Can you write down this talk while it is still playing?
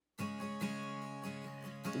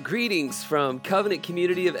Greetings from Covenant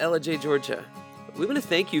Community of LJ, Georgia. We want to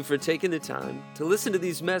thank you for taking the time to listen to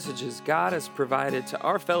these messages God has provided to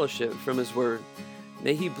our fellowship from His Word.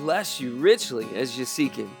 May He bless you richly as you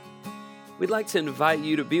seek Him. We'd like to invite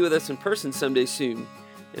you to be with us in person someday soon.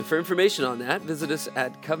 And for information on that, visit us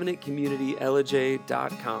at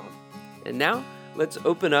covenantcommunitylj.com. And now, let's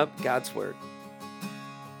open up God's Word.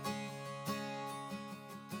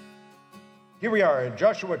 Here we are in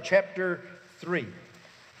Joshua chapter 3.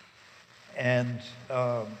 And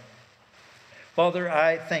Father,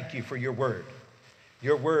 I thank you for your word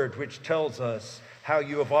which tells us how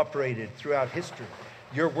you have operated throughout history,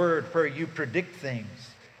 your word where you predict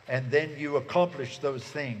things and then you accomplish those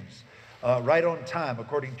things right on time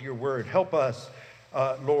according to your word. Help us,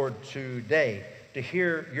 Lord, today to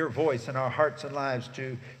hear your voice in our hearts and lives,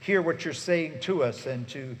 to hear what you're saying to us and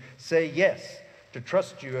to say yes, to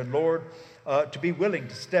trust you, and Lord, to be willing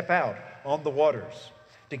to step out on the waters,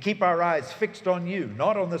 to keep our eyes fixed on you,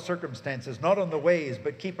 not on the circumstances, not on the ways,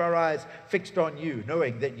 but keep our eyes fixed on you,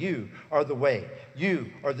 knowing that you are the way, you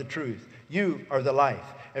are the truth, you are the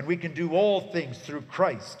life, and we can do all things through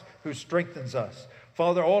Christ who strengthens us.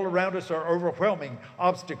 Father, all around us are overwhelming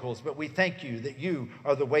obstacles, but we thank you that you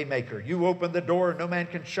are the way maker. You open the door, no man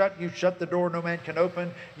can shut. You shut the door, no man can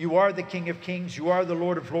open. You are the King of Kings. You are the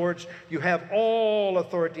Lord of Lords. You have all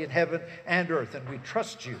authority in heaven and earth, and we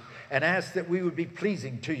trust you and ask that we would be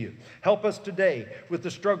pleasing to you. Help us today with the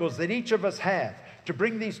struggles that each of us have to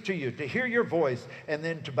bring these to you, to hear your voice, and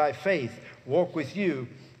then to, by faith, walk with you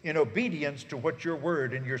in obedience to what your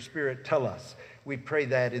word and your spirit tell us. We pray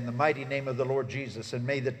that in the mighty name of the Lord Jesus, and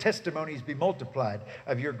may the testimonies be multiplied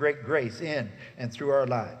of your great grace in and through our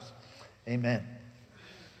lives. Amen.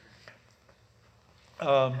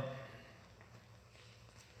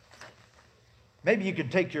 Maybe you can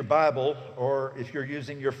take your Bible, or if you're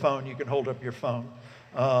using your phone, you can hold up your phone.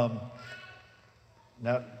 Now,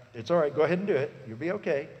 it's all right. Go ahead and do it. You'll be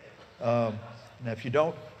okay. Now, if you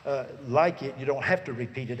don't like it, you don't have to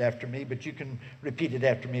repeat it after me, but you can repeat it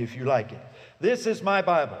after me if you like it. This is my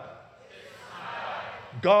Bible.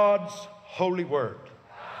 God's holy word.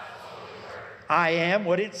 I am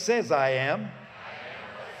what it says I am.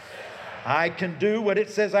 I can do what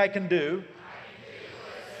it says I can do.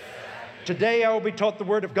 Today I will be taught the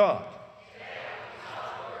word of God.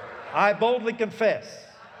 I boldly confess.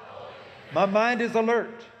 My mind is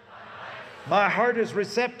alert. My heart is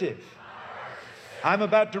receptive. I'm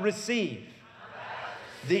about to receive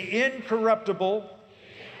the incorruptible,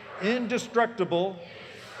 indestructible,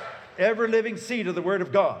 ever-living seed of the Word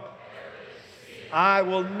of God. I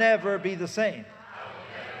will never be the same.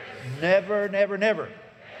 Never, never, never.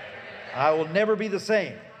 I will never be the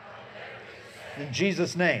same. In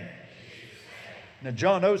Jesus' name. Now,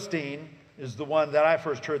 John Osteen is the one that I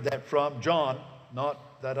first heard that from. John,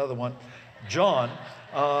 not that other one. John.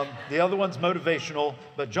 The other one's motivational,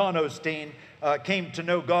 but John Osteen came to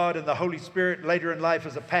know God and the Holy Spirit later in life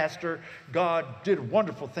as a pastor. God did a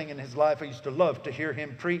wonderful thing in his life. I used to love to hear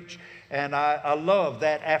him preach, and I love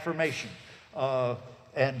that affirmation.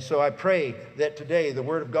 And so I pray that today the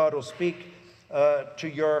Word of God will speak to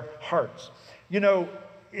your hearts.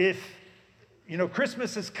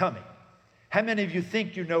 Christmas is coming. How many of you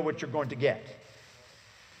think you know what you're going to get?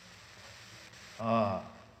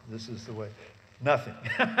 This is the way. Nothing.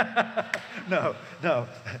 No.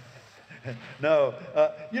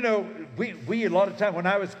 We a lot of time, when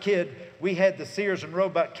I was a kid, we had the Sears and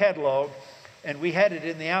Roebuck catalog, and we had it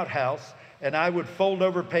in the outhouse, and I would fold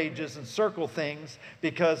over pages and circle things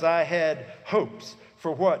because I had hopes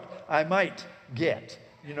for what I might get.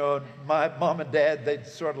 My mom and dad, they'd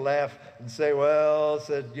sort of laugh and say,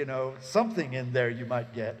 something in there you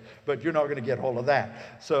might get, but you're not going to get all of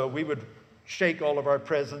that. So we would shake all of our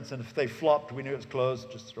presents, and if they flopped, we knew it was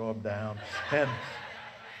closed, just throw them down. And,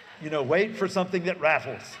 wait for something that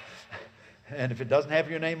rattles. And if it doesn't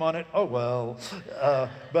have your name on it, oh well.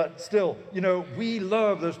 But still, we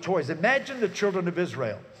love those toys. Imagine the children of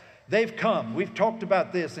Israel. They've come. We've talked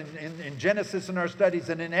about this in Genesis in our studies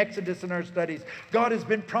and in Exodus in our studies. God has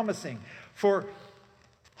been promising for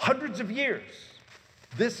hundreds of years,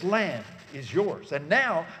 this land is yours. And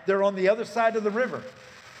now they're on the other side of the river.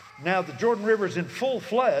 Now the Jordan River is in full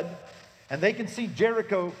flood, and they can see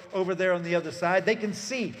Jericho over there on the other side. They can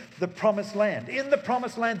see the promised land. In the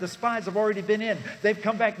promised land, the spies have already been in. They've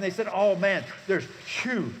come back and they said, oh man, there's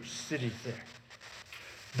huge cities there.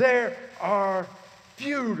 There are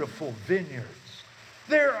beautiful vineyards.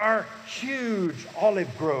 There are huge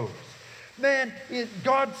olive groves. Man,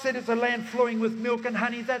 God said it's a land flowing with milk and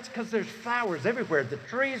honey. That's because there's flowers everywhere. The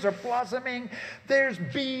trees are blossoming. There's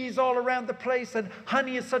bees all around the place, and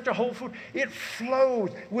honey is such a whole food. It flows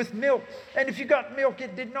with milk. And if you got milk,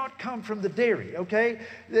 it did not come from the dairy, okay?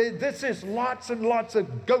 This is lots and lots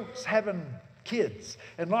of goats having kids,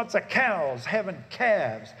 and lots of cows having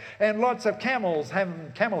calves, and lots of camels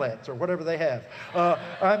having camelets, or whatever they have.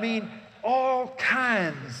 All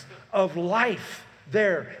kinds of life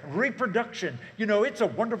there, reproduction. You know, it's a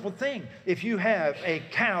wonderful thing. If you have a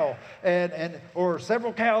cow or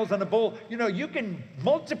several cows and a bull, you know, you can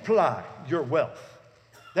multiply your wealth.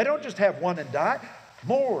 They don't just have one and die.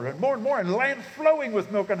 More and more and more, and land flowing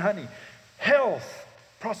with milk and honey. Health,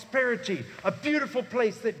 prosperity, a beautiful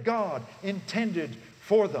place that God intended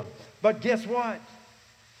for them. But guess what?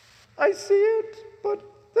 I see it, but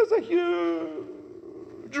there's a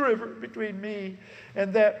huge river between me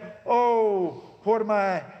and that. Oh, what am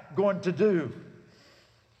I going to do?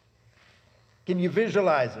 Can you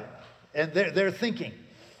visualize it? And they're thinking,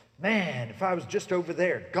 man, if I was just over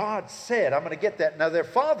there. God said, I'm going to get that. Now, their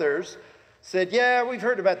fathers said, yeah, we've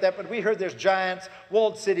heard about that, but we heard there's giants,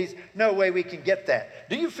 walled cities. No way we can get that.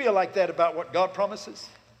 Do you feel like that about what God promises?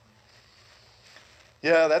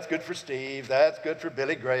 Yeah, that's good for Steve. That's good for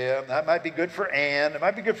Billy Graham. That might be good for Ann. It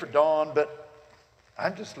might be good for Dawn, but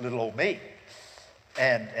I'm just little old me.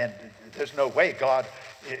 And there's no way God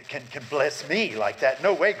can bless me like that.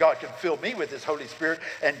 No way God can fill me with His Holy Spirit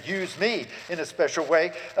and use me in a special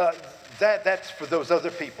way. That's for those other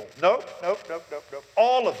people. Nope.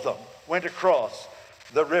 All of them went across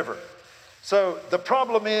the river. So the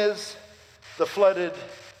problem is the flooded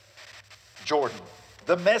Jordan.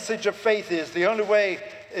 The message of faith is the only way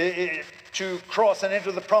to cross and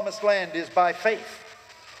enter the promised land is by faith.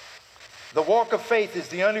 The walk of faith is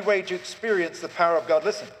the only way to experience the power of God.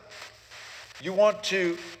 Listen, you want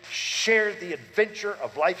to share the adventure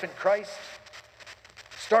of life in Christ?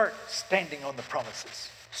 Start standing on the promises.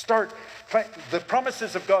 Start the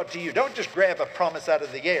promises of God to you. Don't just grab a promise out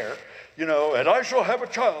of the air, you know, and I shall have a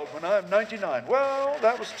child when I'm 99. Well,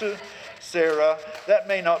 that was to Sarah. That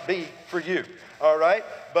may not be for you, all right?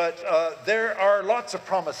 But there are lots of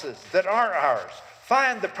promises that are ours.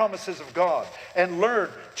 Find the promises of God and learn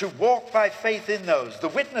to walk by faith in those. The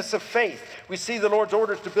witness of faith. We see the Lord's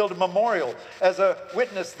orders to build a memorial as a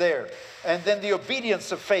witness there. And then the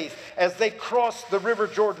obedience of faith as they crossed the river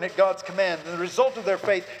Jordan at God's command. And the result of their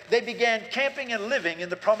faith, they began camping and living in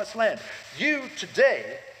the promised land. You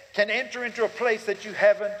today can enter into a place that you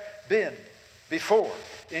haven't been before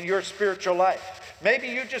in your spiritual life. Maybe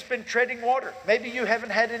you've just been treading water. Maybe you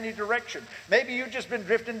haven't had any direction. Maybe you've just been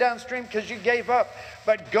drifting downstream because you gave up.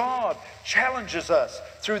 But God challenges us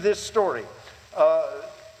through this story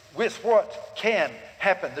with what can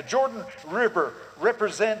happen. The Jordan River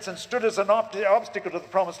represents and stood as an obstacle to the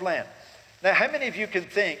promised land. Now, how many of you can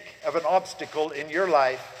think of an obstacle in your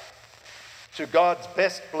life to God's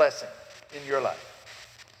best blessing in your life?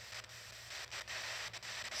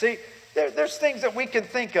 See, there's things that we can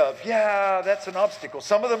think of. Yeah, that's an obstacle.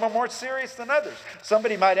 Some of them are more serious than others.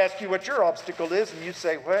 Somebody might ask you what your obstacle is, and you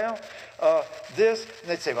say, well, this. And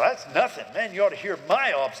they'd say, well, that's nothing. Man, you ought to hear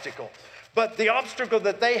my obstacle. But the obstacle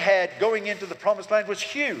that they had going into the promised land was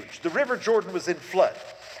huge. The River Jordan was in flood.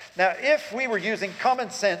 Now, if we were using common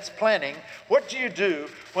sense planning, what do you do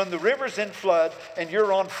when the river's in flood and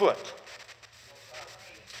you're on foot?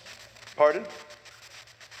 Pardon?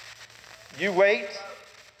 You wait.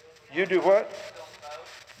 You do what?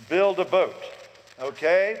 Build a boat.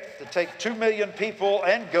 Okay? To take 2 million people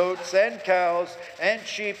and goats and cows and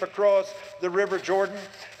sheep across the River Jordan.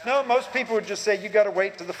 No, most people would just say, you got to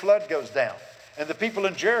wait till the flood goes down. And the people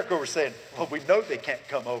in Jericho were saying, well, we know they can't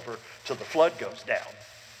come over till the flood goes down.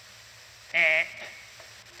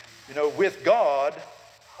 You know, with God,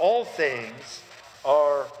 all things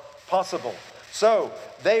are possible. So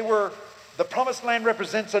the promised land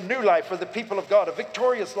represents a new life for the people of God, a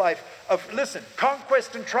victorious life of, listen,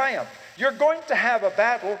 conquest and triumph. You're going to have a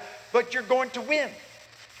battle, but you're going to win.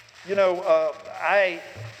 You know, I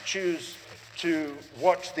choose to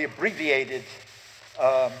watch the abbreviated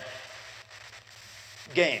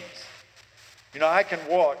games. You know, I can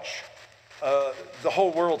watch the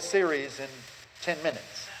whole World Series in 10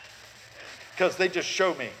 minutes because they just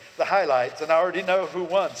show me the highlights, and I already know who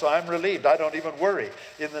won, so I'm relieved. I don't even worry.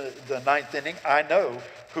 In the ninth inning, I know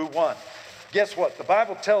who won. Guess what? The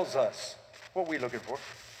Bible tells us, what are we looking for?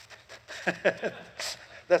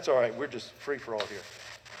 That's all right. We're just free for all here.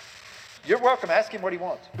 You're welcome. Ask him what he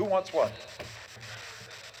wants. Who wants what?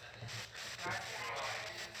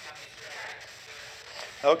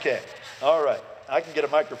 Okay. All right. I can get a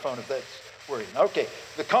microphone if that's worrying. Okay,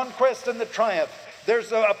 the conquest and the triumph.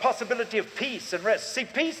 There's a possibility of peace and rest. See,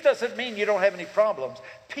 peace doesn't mean you don't have any problems.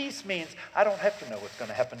 Peace means I don't have to know what's going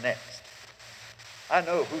to happen next. I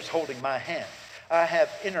know who's holding my hand. I have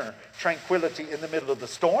inner tranquility in the middle of the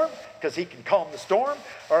storm because he can calm the storm.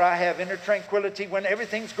 Or I have inner tranquility when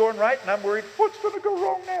everything's going right and I'm worried, what's going to go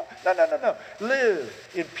wrong now? No. Live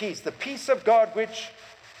in peace. The peace of God which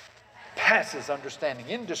passes understanding,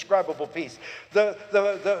 indescribable peace.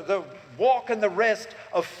 The walk and the rest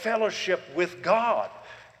of fellowship with God,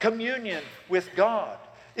 communion with God.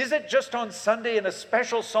 Is it just on Sunday in a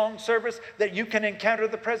special song service that you can encounter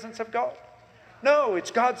the presence of God? No, it's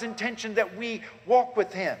God's intention that we walk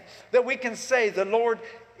with Him, that we can say, the Lord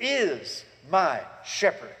is my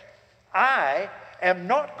shepherd. I am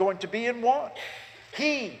not going to be in want.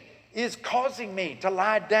 He is causing me to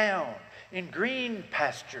lie down in green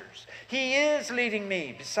pastures. He is leading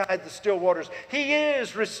me beside the still waters. He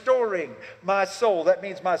is restoring my soul. That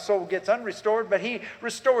means my soul gets unrestored, but He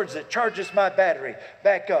restores it, charges my battery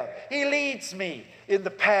back up. He leads me in the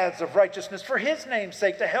paths of righteousness for His name's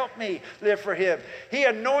sake, to help me live for Him. He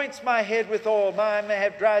anoints my head with oil. I may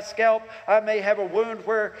have dry scalp. I may have a wound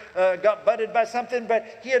where got butted by something, but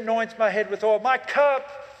He anoints my head with oil. My cup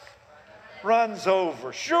runs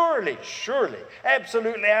over. Surely,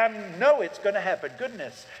 absolutely, I know it's going to happen.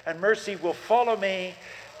 Goodness and mercy will follow me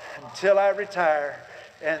until I retire.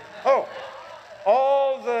 And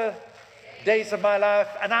all the days of my life,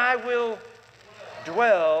 and I will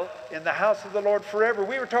dwell in the house of the Lord forever.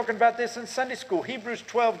 We were talking about this in Sunday school. Hebrews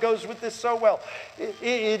 12 goes with this so well.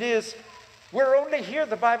 It is, we're only here,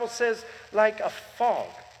 the Bible says, like a fog.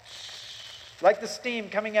 Like the steam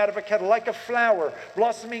coming out of a kettle, like a flower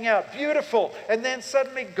blossoming out, beautiful, and then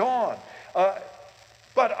suddenly gone.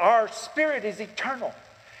 But our spirit is eternal.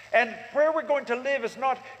 And where we're going to live is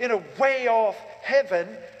not in a way off heaven.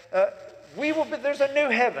 There's a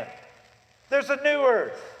new heaven. There's a new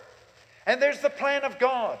earth. And there's the plan of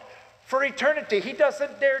God for eternity. He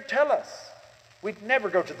doesn't dare tell us we'd never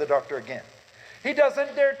go to the doctor again. He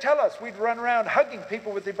doesn't dare tell us we'd run around hugging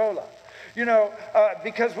people with Ebola.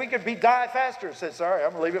 Because we could die faster. Say, sorry,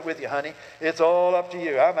 I'm going to leave it with you, honey. It's all up to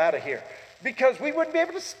you. I'm out of here. Because we wouldn't be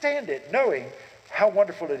able to stand it, knowing how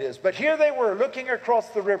wonderful it is. But here they were, looking across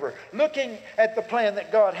the river, looking at the plan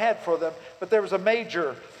that God had for them. But there was a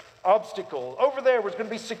major obstacle. Over there was going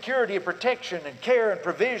to be security and protection and care and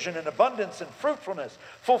provision and abundance and fruitfulness,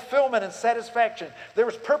 fulfillment and satisfaction. There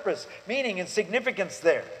was purpose, meaning, and significance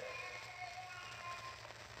there.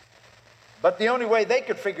 But the only way they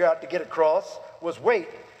could figure out to get across was wait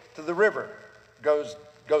till the river goes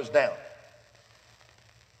down.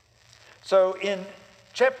 So in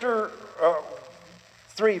chapter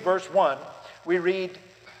 3, verse 1, we read,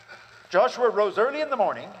 Joshua rose early in the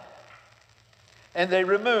morning, and they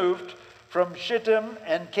removed from Shittim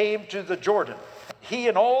and came to the Jordan. He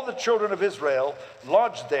and all the children of Israel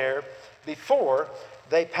lodged there before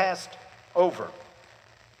they passed over.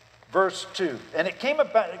 Verse 2, and it came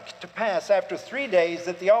about to pass after 3 days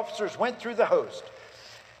that the officers went through the host,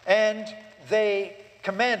 and they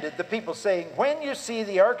commanded the people, saying, when you see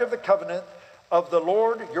the ark of the covenant of the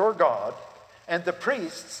Lord your God, and the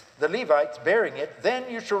priests, the Levites, bearing it, then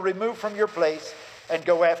you shall remove from your place and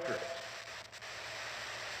go after it.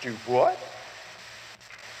 Do what?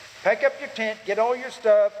 Pack up your tent, get all your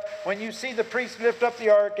stuff. When you see the priests lift up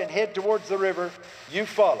the ark and head towards the river, you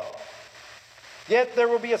follow. Yet there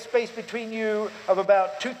will be a space between you of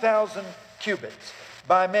about 2,000 cubits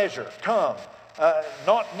by measure. Come,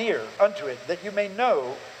 not near unto it, that you may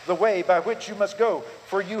know the way by which you must go,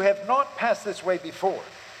 for you have not passed this way before.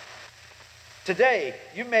 Today,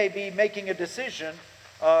 you may be making a decision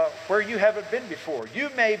where you haven't been before. You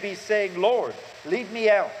may be saying, Lord, lead me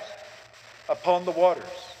out upon the waters.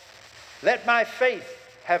 Let my faith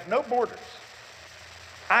have no borders.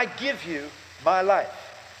 I give you my life.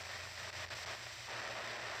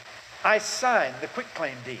 I sign the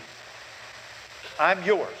quitclaim deed. I'm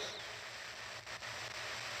yours.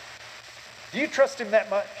 Do you trust Him that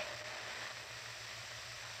much?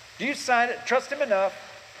 Do you trust Him enough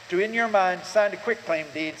to, in your mind, sign a quitclaim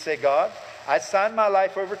deed, say, God, I sign my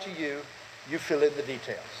life over to you, you fill in the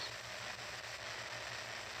details.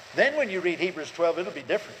 Then when you read Hebrews 12, it'll be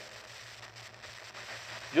different.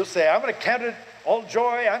 You'll say, I'm going to count it all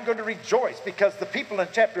joy, I'm going to rejoice, because the people in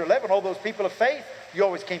chapter 11, all those people of faith, you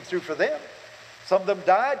always came through for them. Some of them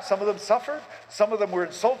died, some of them suffered, some of them were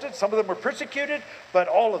insulted, some of them were persecuted, but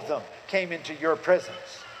all of them came into your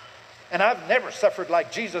presence. And I've never suffered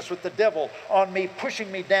like Jesus with the devil on me,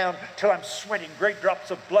 pushing me down till I'm sweating great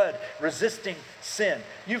drops of blood, resisting sin.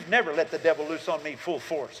 You've never let the devil loose on me full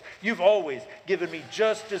force. You've always given me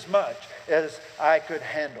just as much as I could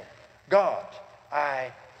handle. God,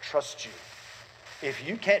 I trust you. If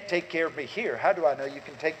you can't take care of me here, how do I know you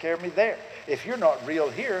can take care of me there? If you're not real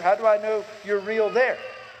here, how do I know you're real there?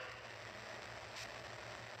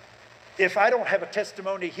 If I don't have a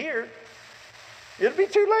testimony here, it'll be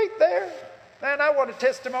too late there. Man, I want a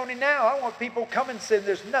testimony now. I want people coming saying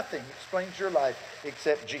there's nothing explains your life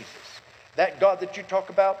except Jesus. That God that you talk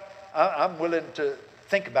about, I'm willing to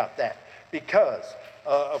think about that because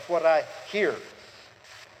of what I hear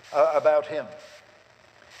about him.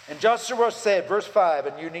 And Joshua said, verse 5,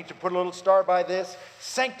 and you need to put a little star by this,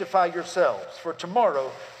 sanctify yourselves, for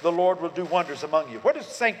tomorrow the Lord will do wonders among you. What does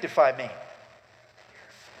sanctify mean?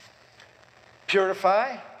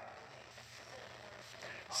 Purify,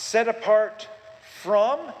 set apart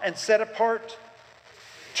from, and set apart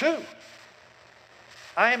to.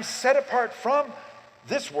 I am set apart from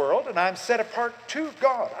this world, and I am set apart to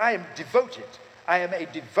God. I am devoted. I am a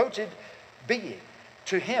devoted being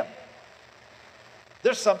to him.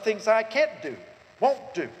 There's some things I can't do,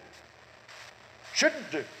 won't do, shouldn't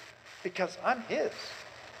do, because I'm his.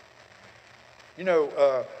 You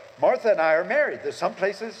know, Martha and I are married. There's some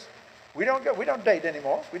places we don't go. We don't date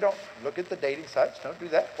anymore. We don't look at the dating sites. Don't do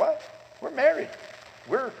that. Why? We're married.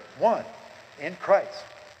 We're one in Christ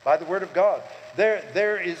by the word of God.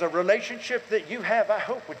 There is a relationship that you have, I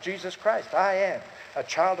hope, with Jesus Christ. I am a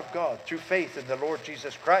child of God through faith in the Lord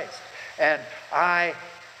Jesus Christ. And I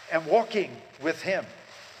am walking with him.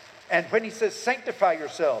 And when he says sanctify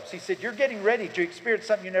yourselves, he said you're getting ready to experience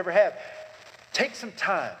something you never have. Take some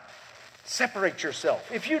time. Separate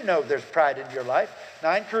yourself. If you know there's pride in your life,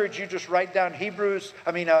 now I encourage you just write down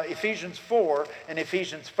Ephesians 4 and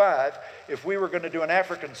Ephesians 5. If we were going to do an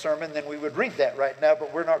African sermon, then we would read that right now,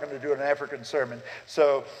 but we're not going to do an African sermon.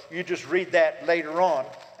 So you just read that later on.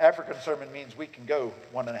 African sermon means we can go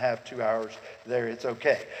 1.5, 2 hours there. It's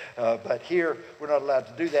okay. But here, we're not allowed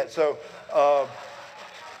to do that. So,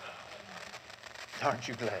 aren't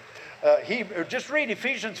you glad? Just read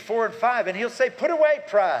Ephesians 4 and 5, and he'll say, put away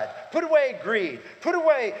pride, put away greed, put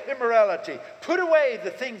away immorality, put away the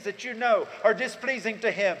things that you know are displeasing to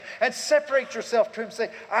him, and separate yourself to him. Say,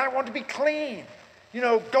 I want to be clean. You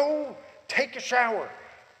know, go take a shower.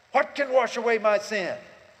 What can wash away my sin?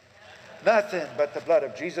 Nothing but the blood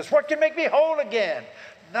of Jesus. What can make me whole again?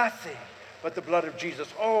 Nothing but the blood of Jesus.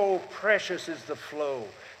 Oh, precious is the flow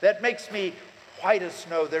that makes me white as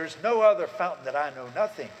snow. There's no other fountain that I know,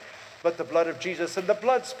 nothing but the blood of Jesus. And the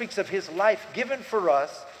blood speaks of his life given for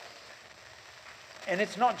us. And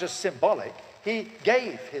it's not just symbolic. He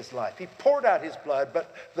gave his life. He poured out his blood,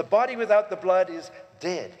 but the body without the blood is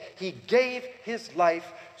dead. He gave his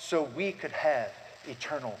life so we could have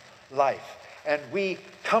eternal life. And we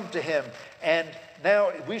come to him, and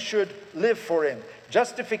now we should live for him.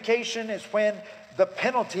 Justification is when the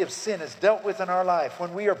penalty of sin is dealt with in our life,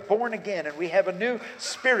 when we are born again and we have a new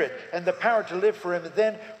spirit and the power to live for him. And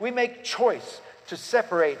then we make choice to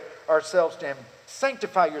separate ourselves to him.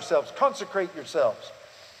 Sanctify yourselves, consecrate yourselves.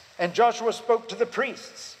 And Joshua spoke to the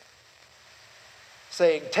priests,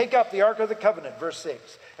 saying, take up the Ark of the Covenant, verse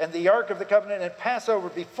 6, and the Ark of the Covenant, and pass over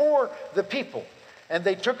before the people. And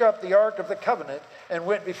they took up the Ark of the Covenant and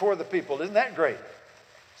went before the people. Isn't that great?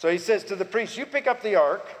 So he says to the priests, you pick up the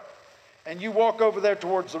Ark, and you walk over there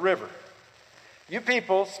towards the river. You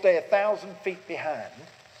people stay 1,000 feet behind.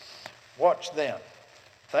 Watch them.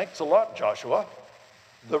 Thanks a lot, Joshua.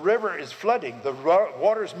 The river is flooding. The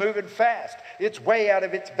water's moving fast. It's way out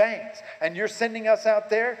of its banks. And you're sending us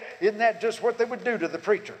out there? Isn't that just what they would do to the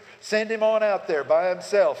preacher? Send him on out there by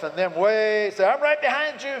himself. And then say, I'm right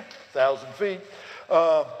behind you. 1,000 feet.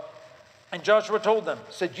 And Joshua told them,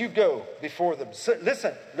 said, you go before them. So,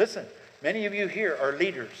 listen. Many of you here are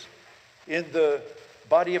leaders in the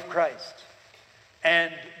body of Christ,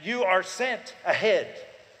 and you are sent ahead.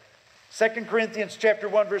 2 Corinthians chapter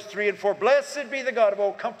 1, verse 3 and 4. Blessed be the God of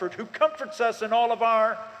all comfort, who comforts us in all of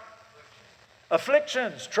our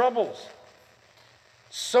afflictions, troubles,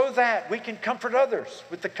 so that we can comfort others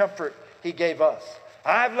with the comfort he gave us.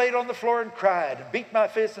 I've laid on the floor and cried and beat my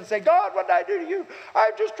fist and said, God, what did I do to you?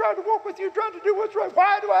 I'm just trying to walk with you, trying to do what's right.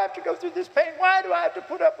 Why do I have to go through this pain? Why do I have to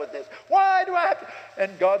put up with this? Why do I have to?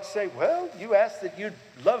 And God say, well, you asked that you'd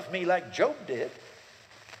love me like Job did.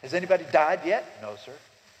 Has anybody died yet? No, sir.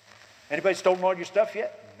 Anybody stolen all your stuff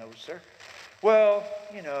yet? No, sir. Well,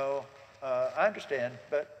 I understand,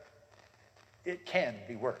 but it can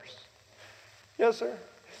be worse. Yes, sir.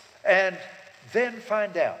 And then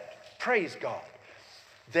find out, praise God,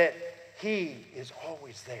 that He is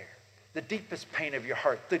always there. The deepest pain of your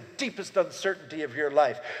heart, the deepest uncertainty of your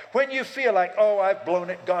life. When you feel like, oh, I've blown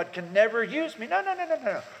it, God can never use me. No, no, no, no,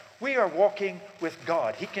 no. We are walking with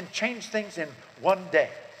God. He can change things in one day.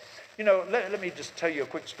 You know, let me just tell you a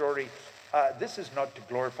quick story. This is not to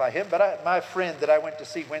glorify him, but my friend that I went to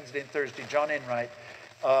see Wednesday and Thursday, John Enright,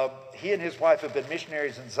 he and his wife have been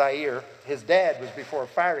missionaries in Zaire. His dad was before a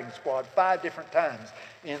firing squad 5 different times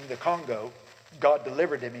in the Congo. God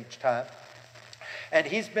delivered him each time. And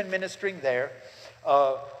he's been ministering there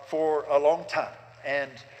for a long time.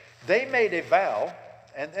 And they made a vow,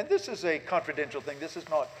 and this is a confidential thing. This is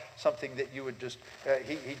not something that you would just,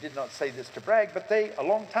 he did not say this to brag, but they, a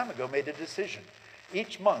long time ago, made a decision.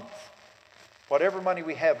 Each month, whatever money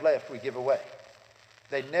we have left, we give away.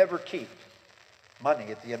 They never keep money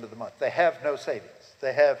at the end of the month. They have no savings.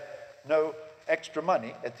 They have no extra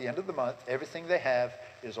money at the end of the month. Everything they have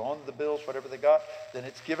is on the bills, whatever they got, then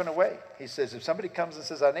it's given away. He says, if somebody comes and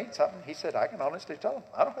says, I need something, he said, I can honestly tell them,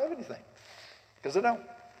 I don't have anything, because I don't.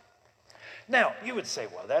 Now, you would say,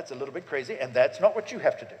 well, that's a little bit crazy, and that's not what you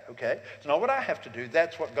have to do, okay? It's not what I have to do.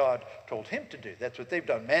 That's what God told him to do. That's what they've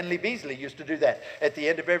done. Manly Beasley used to do that at the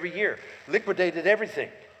end of every year, liquidated everything.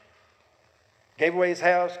 Gave away his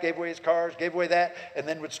house, gave away his cars, gave away that, and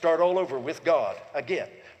then would start all over with God again.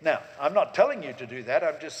 Now, I'm not telling you to do that.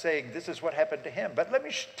 I'm just saying this is what happened to him. But let me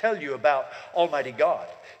tell you about Almighty God.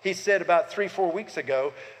 He said about 3-4 weeks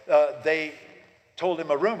ago, they told him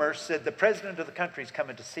a rumor, said the president of the country is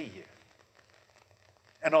coming to see you.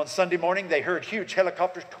 And on Sunday morning, they heard huge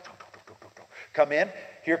helicopters come in.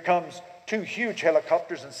 Here comes 2 huge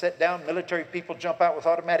helicopters and set down. Military people jump out with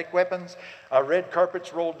automatic weapons. Red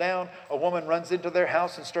carpets roll down. A woman runs into their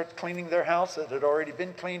house and starts cleaning their house that had already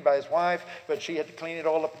been cleaned by his wife, but she had to clean it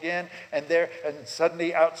all up again. And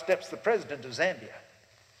suddenly out steps the president of Zambia.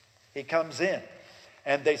 He comes in.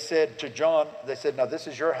 And they said to John, they said, now this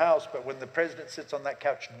is your house, but when the president sits on that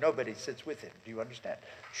couch, nobody sits with him. Do you understand?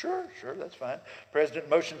 Sure, that's fine. President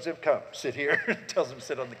motions him, come, sit here, tells him to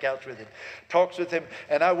sit on the couch with him, talks with him,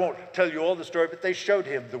 and I won't tell you all the story, but they showed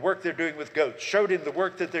him the work they're doing with goats, showed him the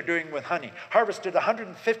work that they're doing with honey, harvested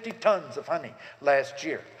 150 tons of honey last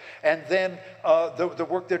year. And then the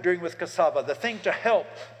work they're doing with cassava, the thing to help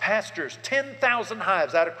pastors, 10,000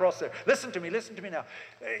 hives out across there. Listen to me now.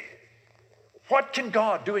 What can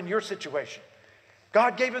God do in your situation?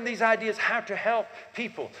 God gave him these ideas how to help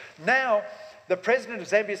people. Now, the president of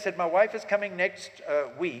Zambia said, my wife is coming next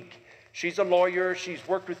week. She's a lawyer. She's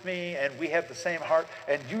worked with me, and we have the same heart.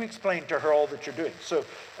 And you explain to her all that you're doing. So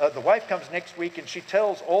the wife comes next week, and she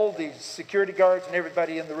tells all the security guards and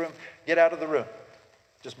everybody in the room, get out of the room.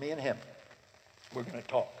 Just me and him. We're going to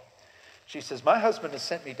talk. She says, my husband has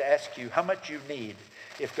sent me to ask you how much you need.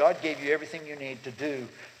 If God gave you everything you need to do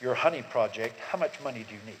your honey project, how much money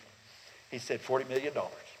do you need? He said, $40 million.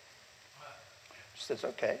 She says,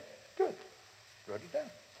 okay, good. Wrote it down.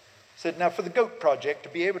 Said, now for the goat project, to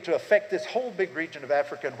be able to affect this whole big region of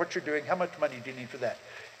Africa and what you're doing, how much money do you need for that?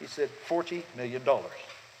 He said, $40 million.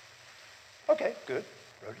 Okay, good.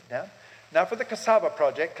 Wrote it down. Now for the cassava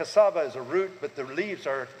project, cassava is a root, but the leaves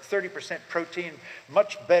are 30% protein,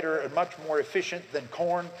 much better and much more efficient than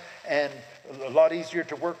corn and a lot easier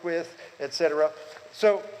to work with, etc.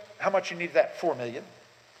 So how much you need that? $4 million.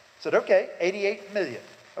 Said, okay, $88 million.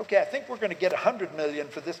 Okay, I think we're going to get $100 million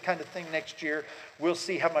for this kind of thing next year. We'll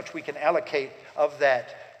see how much we can allocate of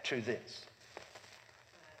that to this.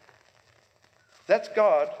 That's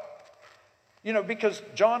God. You know, because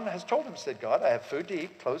John has told him, said, God, I have food to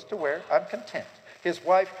eat, clothes to wear, I'm content. His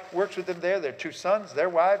wife works with him there. Their 2 sons, their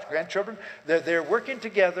wives, grandchildren. They're working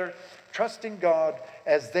together, trusting God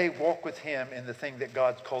as they walk with him in the thing that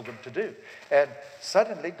God's called them to do. And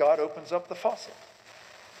suddenly God opens up the faucet.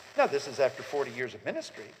 Now, this is after 40 years of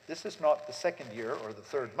ministry. This is not the 2nd year or the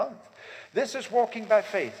 3rd month. This is walking by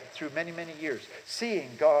faith through many, many years, seeing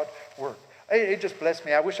God work. It just blessed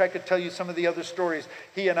me. I wish I could tell you some of the other stories.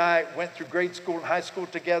 He and I went through grade school and high school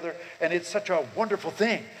together, and it's such a wonderful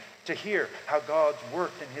thing to hear how God's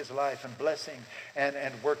worked in his life and blessing and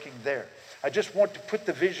working there. I just want to put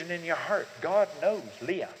the vision in your heart. God knows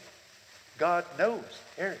Leah. God knows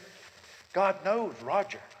Eric. God knows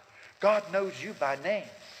Roger. God knows you by name.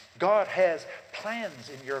 God has plans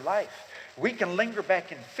in your life. We can linger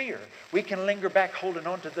back in fear. We can linger back holding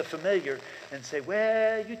on to the familiar and say,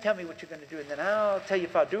 well, you tell me what you're going to do, and then I'll tell you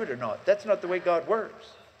if I'll do it or not. That's not the way God works.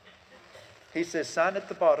 He says, sign at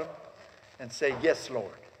the bottom and say, yes,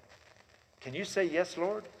 Lord. Can you say, yes,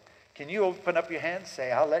 Lord? Can you open up your hands,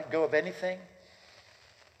 say, I'll let go of anything.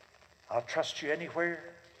 I'll trust you anywhere.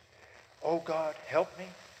 Oh, God, help me.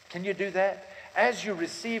 Can you do that? as you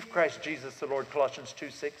receive Christ Jesus the Lord, Colossians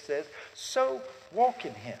 2:6 says, so walk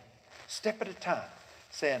in him, step at a time,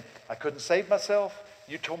 saying, I couldn't save myself.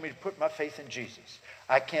 You told me to put my faith in Jesus.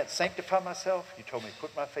 I can't sanctify myself. You told me to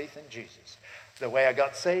put my faith in Jesus. The way I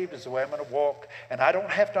got saved is the way I'm going to walk, and I don't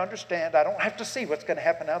have to understand. I don't have to see what's going to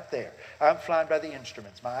happen out there. I'm flying by the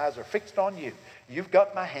instruments. My eyes are fixed on you. You've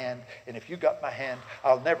got my hand, and if you got my hand,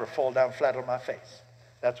 I'll never fall down flat on my face.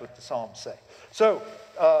 That's what the Psalms say. So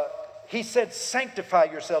he said, sanctify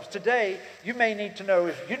yourselves. Today, you may need to know,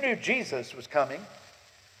 if you knew Jesus was coming,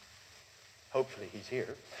 hopefully he's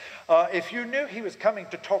here. If you knew he was coming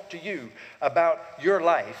to talk to you about your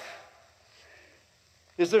life,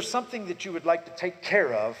 is there something that you would like to take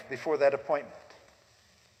care of before that appointment?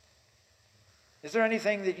 Is there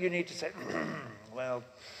anything that you need to say, well,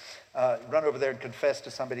 run over there and confess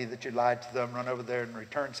to somebody that you lied to them, run over there and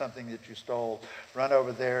return something that you stole, run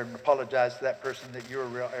over there and apologize to that person that you were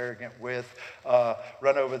real arrogant with,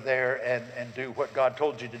 run over there and do what God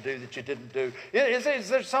told you to do that you didn't do. Is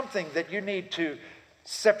there something that you need to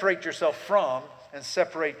separate yourself from and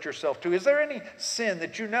separate yourself to? Is there any sin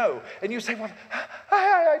that you know and you say, well,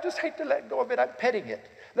 I just hate to let go of it, I'm petting it?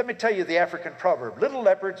 Let me tell you the African proverb, little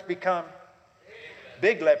leopards become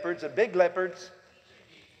big leopards, and big leopards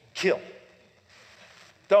kill.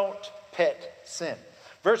 Don't pet sin.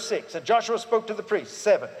 Verse 6, and Joshua spoke to the priests.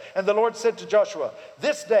 7, and the Lord said to Joshua,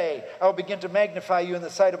 this day I will begin to magnify you in the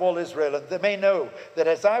sight of all Israel, and they may know that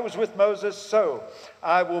as I was with Moses, so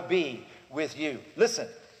I will be with you. Listen,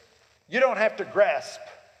 you don't have to grasp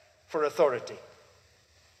for authority.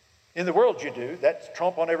 In the world you do. That's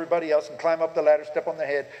tromp on everybody else and climb up the ladder, step on the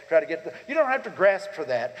head, try to get you don't have to grasp for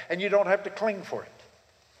that, and you don't have to cling for it.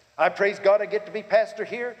 I praise God I get to be pastor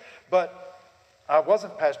here, but I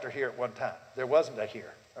wasn't pastor here at one time. There wasn't a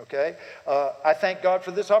here, okay? I thank God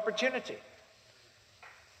for this opportunity.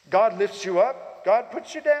 God lifts you up. God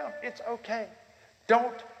puts you down. It's okay.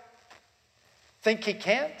 Don't think he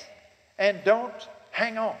can't, and don't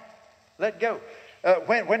hang on. Let go.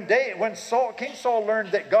 When King Saul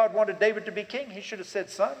learned that God wanted David to be king, he should have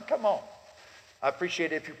said, son, come on. I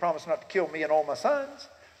appreciate it if you promise not to kill me and all my sons,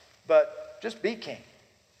 but just be king.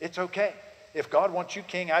 It's okay. If God wants you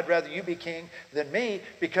king, I'd rather you be king than me,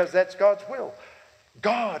 because that's God's will.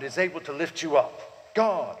 God is able to lift you up.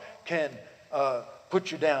 God can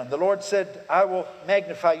put you down. The Lord said, I will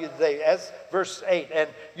magnify you today. As verse 8, and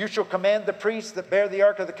you shall command the priests that bear the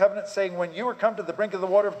ark of the covenant, saying, when you are come to the brink of the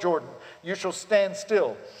water of Jordan, you shall stand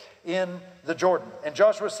still in the Jordan. And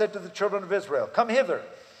Joshua said to the children of Israel, come hither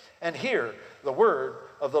and hear the word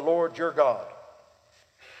of the Lord your God.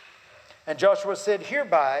 And Joshua said,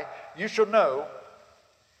 hereby you shall know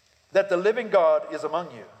that the living God is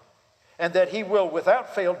among you, and that he will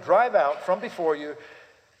without fail drive out from before you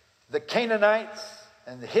the Canaanites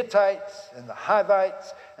and the Hittites and the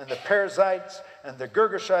Hivites and the Perizzites and the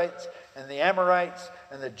Girgashites and the Amorites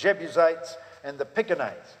and the Jebusites and the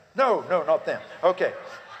Pickenites. No, not them. Okay.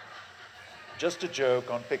 Just a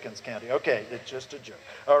joke on Pickens County. Okay, it's just a joke.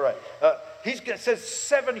 All right. He says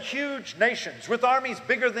 7 huge nations with armies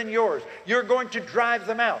bigger than yours. You're going to drive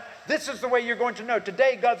them out. This is the way you're going to know.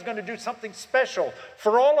 Today, God's going to do something special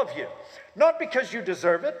for all of you. Not because you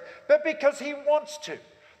deserve it, but because he wants to.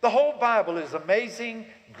 The whole Bible is amazing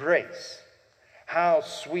grace. How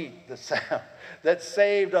sweet the sound that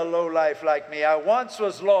saved a lowlife like me. I once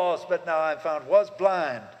was lost, but now I'm found. Was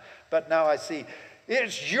blind, but now I see.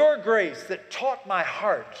 It's your grace that taught my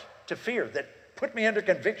heart to fear, that put me under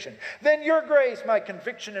conviction. Then your grace, my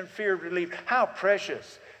conviction and fear relieved. How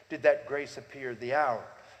precious did that grace appear the hour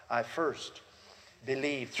I first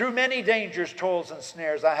believed. Through many dangers, toils, and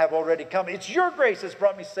snares I have already come. It's your grace that's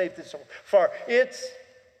brought me safe this far. It's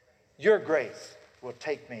your grace will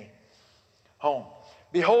take me home.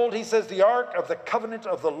 Behold, he says, the ark of the covenant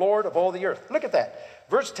of the Lord of all the earth. Look at that.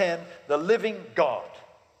 Verse 10, the living God.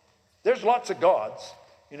 There's lots of gods.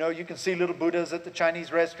 You know, you can see little Buddhas at the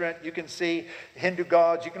Chinese restaurant. You can see Hindu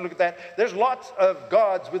gods. You can look at that. There's lots of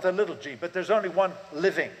gods with a little g, but there's only one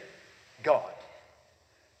living God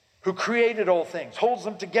who created all things, holds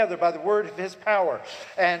them together by the word of his power.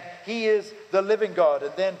 And he is the living God.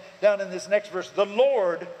 And then down in this next verse, the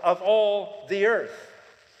Lord of all the earth.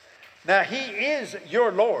 Now, he is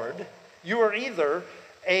your Lord. You are either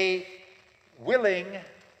a willing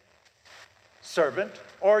servant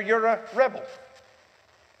or you're a rebel.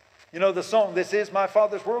 You know the song, this is my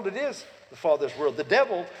Father's world. It is the Father's world. The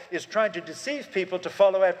devil is trying to deceive people to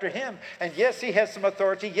follow after him. And yes, he has some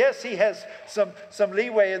authority. Yes, he has some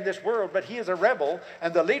leeway in this world, but he is a rebel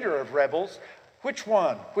and the leader of rebels. Which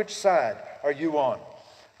one? Which side are you on?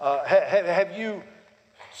 Have you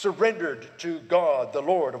surrendered to God, the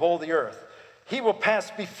Lord of all the earth? he will pass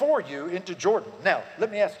before you into Jordan. Now, let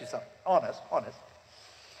me ask you something. Honest.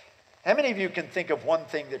 How many of you can think of one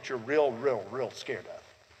thing that you're real scared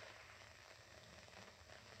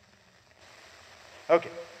of? Okay.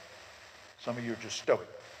 Some of you are just stoic,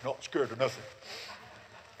 not scared of nothing.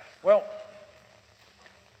 Well,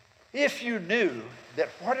 if you knew that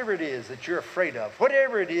whatever it is that you're afraid of,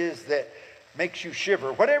 whatever it is that makes you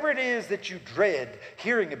shiver, whatever it is that you dread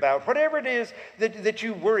hearing about, whatever it is that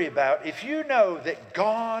you worry about, if you know that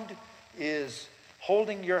God is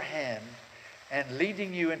holding your hand and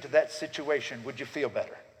leading you into that situation, would you feel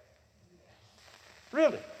better?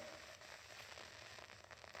 Really?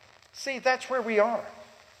 See, that's where we are.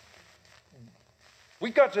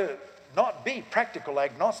 We've got to not be practical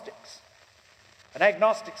agnostics. An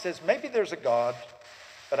agnostic says, maybe there's a God,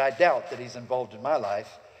 but I doubt that he's involved in my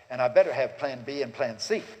life, and I better have plan B and plan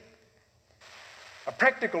C. A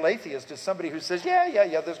practical atheist is somebody who says,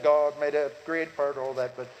 yeah, there's God, made a created part, all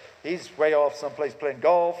that, but he's way off someplace playing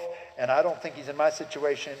golf, and I don't think he's in my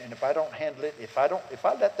situation, and if I don't handle it, if I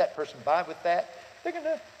let that person by with that, they're going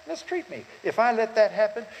to mistreat me. If I let that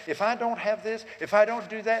happen, if I don't have this, if I don't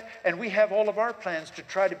do that, and we have all of our plans to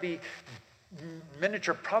try to be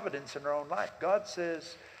miniature providence in our own life. God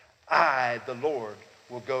says, I, the Lord,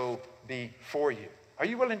 will go before you. Are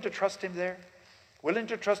you willing to trust him there? Willing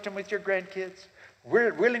to trust him with your grandkids?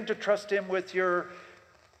 We're willing to trust him with your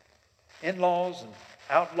in-laws and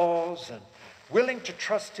outlaws, and willing to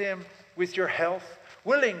trust him with your health,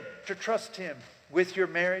 willing to trust him with your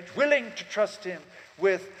marriage, willing to trust him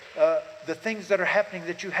with the things that are happening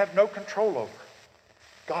that you have no control over.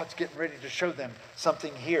 God's getting ready to show them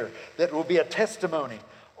something here that will be a testimony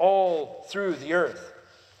all through the earth.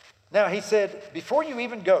 Now he said, before you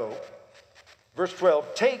even go, verse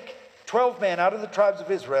 12, take 12 men out of the tribes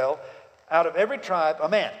of Israel, out of every tribe, a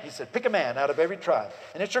man. He said, pick a man out of every tribe.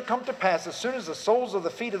 And it shall come to pass, as soon as the soles of the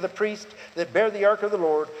feet of the priest that bear the ark of the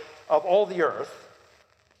Lord of all the earth,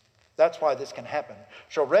 that's why this can happen,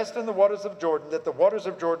 shall rest in the waters of Jordan, that the waters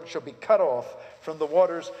of Jordan shall be cut off from the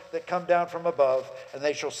waters that come down from above, and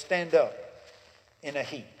they shall stand up in a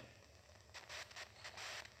heap.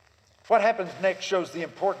 What happens next shows the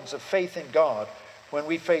importance of faith in God when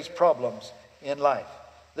we face problems in life.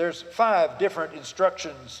 There's 5 different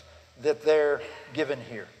instructions that they're given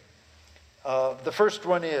here. The first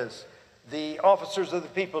one is, the officers of the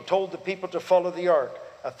people told the people to follow the ark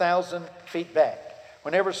 1,000 feet back.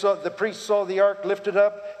 Whenever the priests saw the ark lifted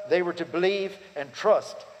up, they were to believe and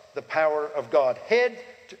trust the power of God.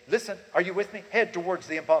 Listen, are you with me? Head towards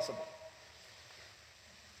the impossible.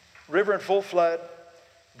 River in full flood,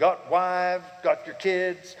 got wives, got your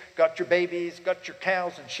kids, got your babies, got your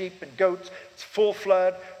cows and sheep and goats. It's full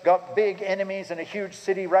flood, got big enemies in a huge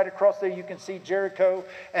city right across there. You can see Jericho,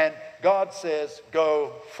 and God says,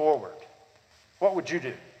 go forward. What would you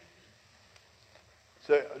do?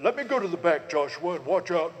 Say, let me go to the back, Joshua, and watch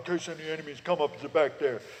out in case any enemies come up to the back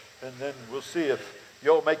there. And then we'll see if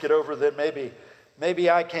you'll make it over, then maybe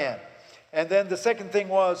I can. And then the second thing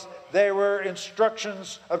was, there were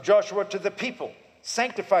instructions of Joshua to the people.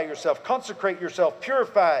 Sanctify yourself, consecrate yourself,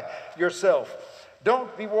 purify yourself.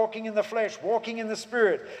 Don't be walking in the flesh, walking in the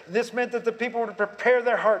Spirit. And this meant that the people were to prepare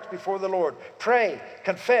their hearts before the Lord. Pray,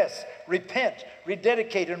 confess, repent,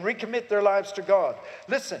 rededicate, and recommit their lives to God.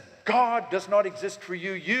 Listen, God does not exist for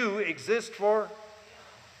you. You exist for...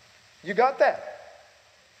 You got that?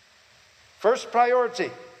 First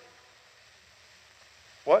priority.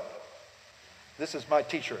 What? This is my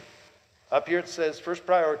t-shirt. Up here it says, first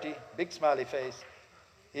priority, big smiley face,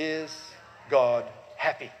 is God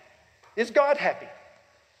happy? Is God happy?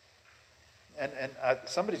 And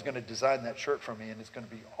somebody's going to design that shirt for me, and it's going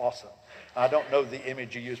to be awesome. I don't know the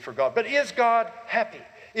image you use for God, but is God happy?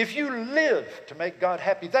 If you live to make God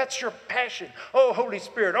happy, that's your passion. Oh, Holy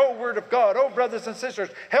Spirit, oh, Word of God, oh, brothers and sisters,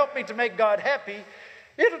 help me to make God happy.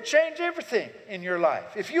 It'll change everything in your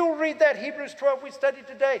life. If you'll read that Hebrews 12 we studied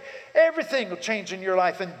today, everything will change in your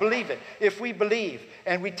life, and believe it. If we believe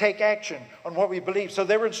and we take action on what we believe. So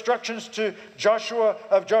there were instructions to Joshua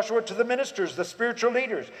to the ministers, the spiritual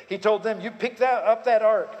leaders. He told them, you pick up that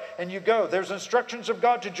ark and you go. There's instructions of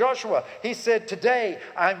God to Joshua. He said, today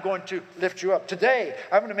I'm going to lift you up. Today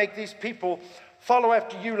I'm going to make these people follow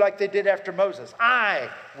after you like they did after Moses. I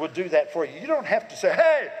will do that for you. You don't have to say,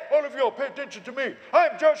 hey, all of y'all pay attention to me.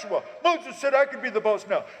 I'm Joshua. Moses said I could be the boss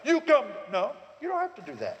now. You come. No, you don't have to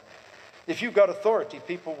do that. If you've got authority,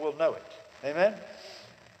 people will know it. Amen?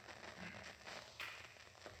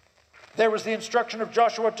 There was the instruction of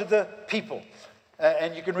Joshua to the people.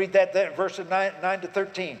 And you can read that there in verses 9 to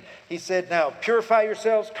 13. He said, now purify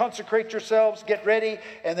yourselves, consecrate yourselves, get ready.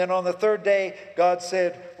 And then on the third day, God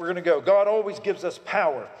said, we're going to go. God always gives us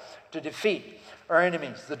power to defeat our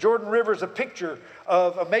enemies. The Jordan River is a picture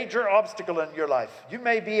of a major obstacle in your life. You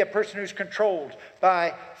may be a person who's controlled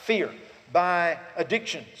by fear, by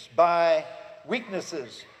addictions, by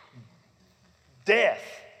weaknesses, death,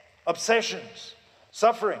 obsessions,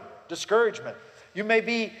 suffering, discouragement. You may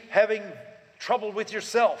be having trouble with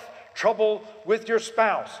yourself, trouble with your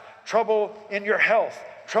spouse, trouble in your health,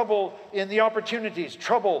 trouble in the opportunities,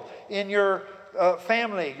 trouble in your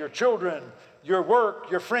family, your children, your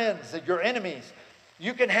work, your friends, your enemies.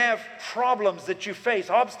 You can have problems that you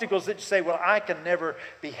face, obstacles that you say, well, I can never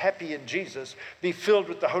be happy in Jesus, be filled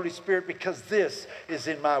with the Holy Spirit because this is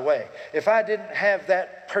in my way. If I didn't have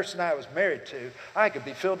that person I was married to, I could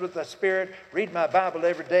be filled with the Spirit, read my Bible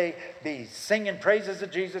every day, be singing praises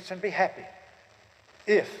of Jesus and be happy.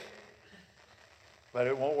 But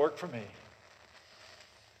it won't work for me.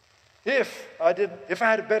 If I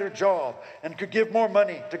had a better job and could give more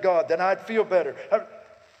money to God, then I'd feel better.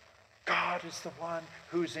 God is the one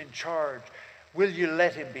who's in charge. Will you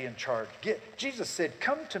let him be in charge? Jesus said,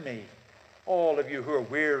 come to me, all of you who are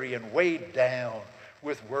weary and weighed down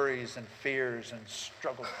with worries and fears and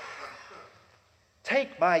struggles.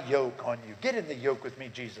 Take my yoke on you. Get in the yoke with me,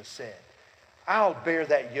 Jesus said. I'll bear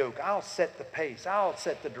that yoke. I'll set the pace. I'll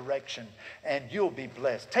set the direction, and you'll be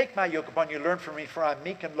blessed. Take my yoke upon you. Learn from me, for I'm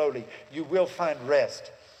meek and lowly. You will find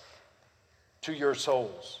rest to your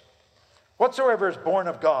souls. Whatsoever is born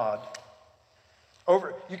of God,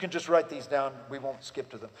 you can just write these down. We won't skip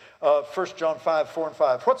to them. 1 John 5, 4 and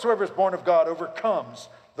 5. Whatsoever is born of God overcomes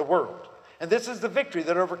the world. And this is the victory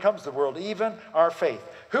that overcomes the world, even our faith.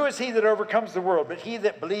 Who is he that overcomes the world? But he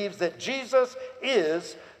that believes that Jesus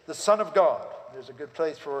is the Son of God. There's a good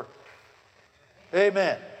place for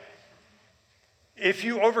amen. If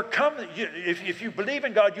you overcome, if you believe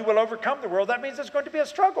in God, you will overcome the world. That means there's going to be a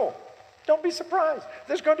struggle. Don't be surprised.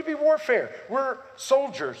 There's going to be warfare. We're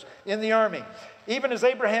soldiers in the army. Even as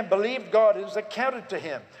Abraham believed God, it was accounted to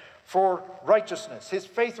him for righteousness. His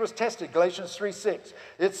faith was tested, Galatians 3:6.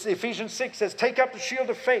 Ephesians 6 says, take up the shield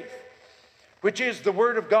of faith, which is the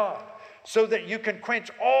word of God, so that you can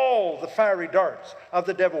quench all the fiery darts of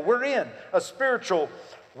the devil. We're in a spiritual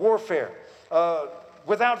warfare.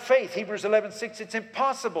 Without faith, Hebrews 11:6, it's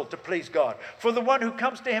impossible to please God. For the one who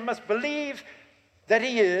comes to him must believe that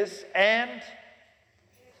he is, and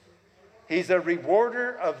he's a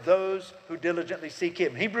rewarder of those who diligently seek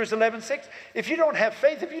him. Hebrews 11:6, if you don't have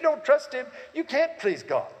faith, if you don't trust him, you can't please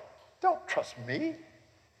God. Don't trust me.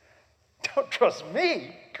 Don't trust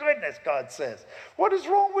me. Goodness, God says. What is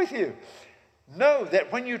wrong with you? Know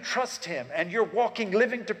that when you trust him and you're walking,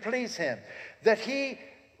 living to please him, that he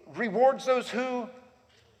rewards those who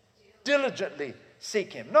diligently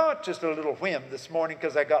seek him. Not just a little whim this morning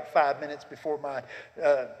because I got 5 minutes before my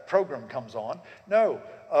program comes on. No,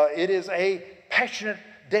 it is a passionate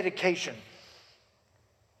dedication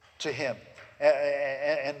to him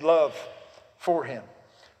and love for him.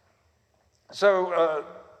 So,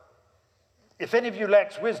 if any of you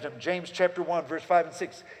lacks wisdom, James chapter 1, verse 5 and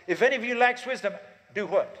 6. If any of you lacks wisdom, do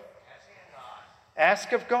what?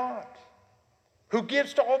 Ask of God, who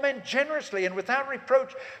gives to all men generously and without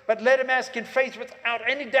reproach, but let him ask in faith without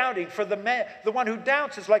any doubting. For the one who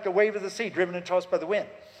doubts is like a wave of the sea, driven and tossed by the wind.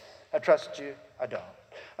 I trust you, I don't.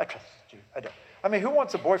 I trust you, I don't. I mean, who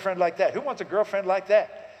wants a boyfriend like that? Who wants a girlfriend like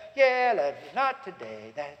that? Yeah, love you, not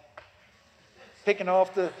today. Picking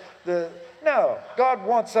off the no, God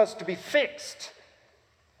wants us to be fixed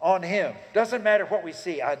on him. Doesn't matter what we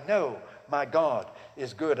see. I know my God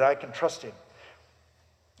is good. I can trust him.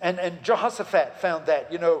 And Jehoshaphat found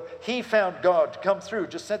that. He found God to come through,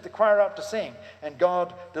 just sent the choir out to sing, and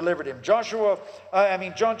God delivered him. John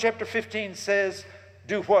chapter 15 says,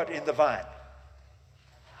 do what in the vine?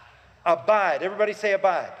 Abide. Everybody say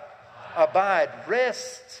abide. Abide.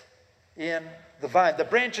 Rest in the vine. The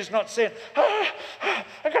branch is not saying, I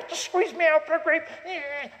got to squeeze me out for a grape.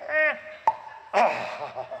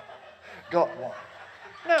 Got one.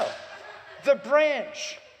 No. The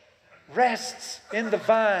branch rests in the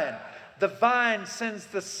vine. The vine sends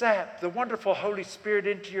the sap, the wonderful Holy Spirit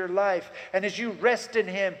into your life. And as you rest in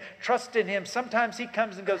him, trust in him, sometimes he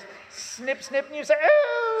comes and goes, snip, snip, and you say,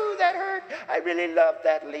 oh, that hurt. I really love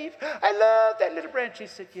that leaf. I love that little branch. He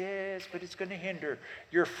said, yes, but it's going to hinder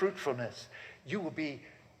your fruitfulness. You will be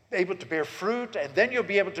able to bear fruit, and then you'll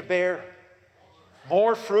be able to bear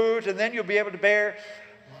more fruit, and then you'll be able to bear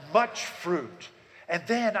much fruit. And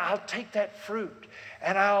then I'll take that fruit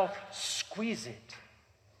and I'll squeeze it.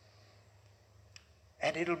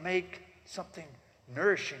 And it'll make something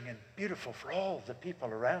nourishing and beautiful for all the people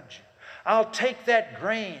around you. I'll take that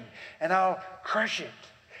grain and I'll crush it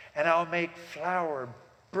and I'll make flour,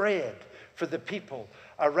 bread for the people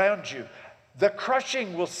around you. The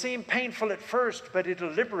crushing will seem painful at first, but it'll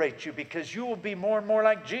liberate you because you will be more and more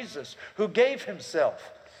like Jesus, who gave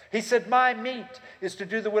himself. He said, my meat is to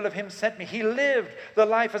do the will of him who sent me. He lived the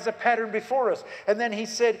life as a pattern before us. And then he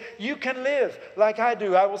said, you can live like I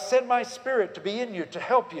do. I will send my Spirit to be in you, to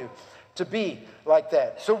help you to be like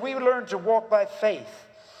that. So we learn to walk by faith,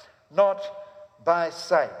 not by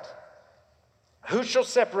sight. Who shall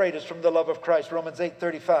separate us from the love of Christ? Romans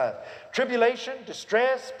 8:35. Tribulation,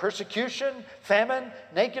 distress, persecution, famine,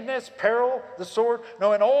 nakedness, peril, the sword.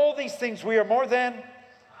 No, in all these things we are more than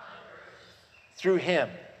through him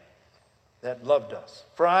that loved us.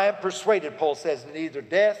 For I am persuaded, Paul says, that neither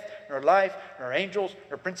death, nor life, nor angels,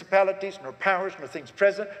 nor principalities, nor powers, nor things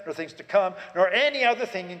present, nor things to come, nor any other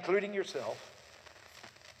thing, including yourself,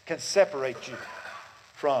 can separate you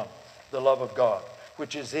from the love of God,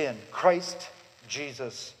 which is in Christ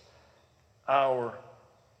Jesus our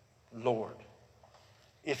Lord.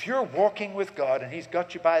 If you're walking with God and he's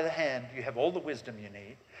got you by the hand, you have all the wisdom you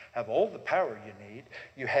need, have all the power you need,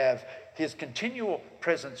 you have his continual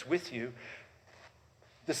presence with you.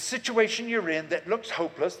 The situation you're in that looks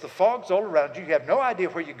hopeless, the fog's all around you, you have no idea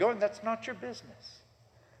where you're going, that's not your business.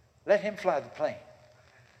 Let him fly the plane.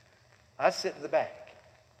 I sit in the back.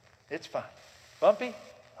 It's fine. Bumpy?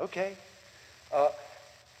 Okay.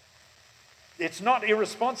 It's not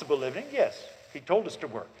irresponsible living. Yes, he told us to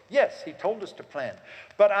work. Yes, he told us to plan.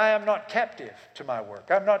 But I am not captive to my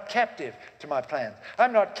work. I'm not captive to my plans.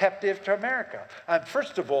 I'm not captive to America. I'm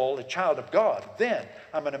first of all a child of God. Then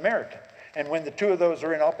I'm an American. And when the two of those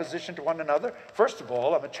are in opposition to one another, first of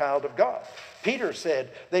all, I'm a child of God. Peter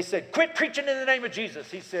said, they said, quit preaching in the name of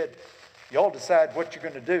Jesus. He said, you all decide what you're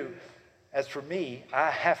going to do. As for me,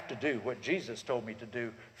 I have to do what Jesus told me to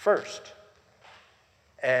do first.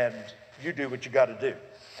 And you do what you got to do.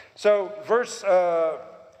 So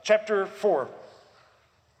chapter 4.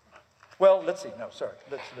 Well, let's see. No, sorry.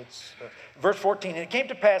 Verse 14. And it came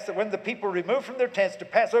to pass that when the people removed from their tents to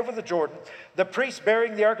pass over the Jordan, the priests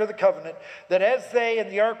bearing the ark of the covenant, that as they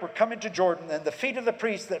and the ark were coming to Jordan, and the feet of the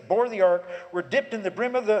priests that bore the ark were dipped in the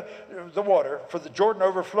brim of the water, for the Jordan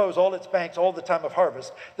overflows all its banks all the time of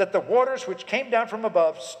harvest, that the waters which came down from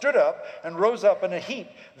above stood up and rose up in a heap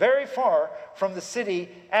very far from the city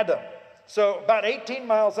Adam. So about 18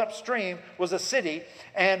 miles upstream was a city,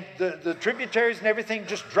 and the tributaries and everything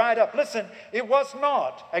just dried up. Listen, it was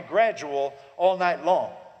not a gradual all night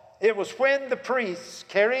long. It was when the priests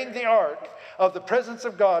carrying the ark of the presence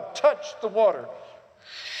of God touched the water.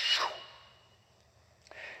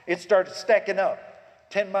 It started stacking up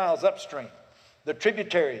 10 miles upstream. The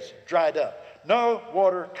tributaries dried up. No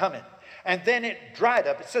water coming. And then it dried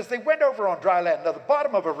up. It says they went over on dry land. Now, the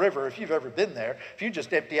bottom of a river, if you've ever been there, if you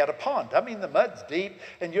just empty out a pond, I mean, the mud's deep,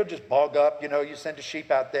 and you'll just bog up. You know, you send a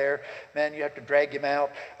sheep out there, man, you have to drag him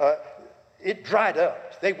out. It dried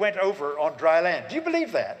up. They went over on dry land. Do you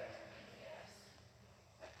believe that?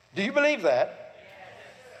 Do you believe that?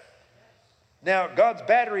 Now, God's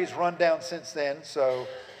battery's run down since then, so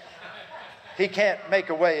he can't make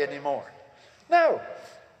a way anymore. No.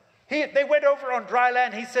 They went over on dry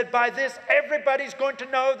land. He said, by this, everybody's going to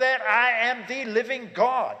know that I am the living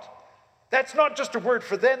God. That's not just a word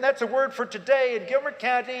for them. That's a word for today in Gilmer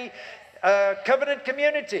County Covenant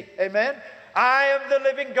Community. Amen? I am the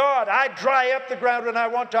living God. I dry up the ground when I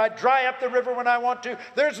want to. I dry up the river when I want to.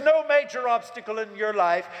 There's no major obstacle in your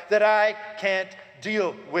life that I can't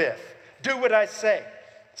deal with. Do what I say.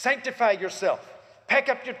 Sanctify yourself. Pack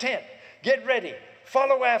up your tent. Get ready.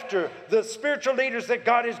 Follow after the spiritual leaders that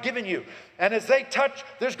God has given you. And as they touch,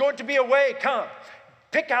 there's going to be a way. Come.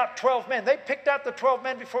 Pick out 12 men. They picked out the 12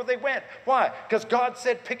 men before they went. Why? Because God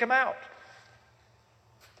said pick them out.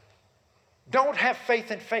 Don't have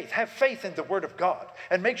faith in faith. Have faith in the Word of God.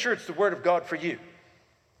 And make sure it's the Word of God for you.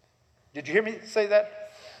 Did you hear me say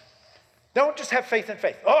that? Don't just have faith in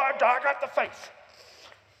faith. Oh, I got the faith.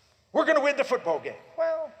 We're going to win the football game.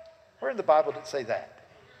 Well, where in the Bible did it say that?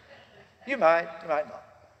 You might not.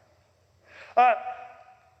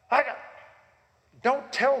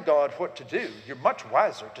 Don't tell God what to do. You're much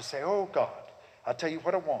wiser to say, oh God, I'll tell you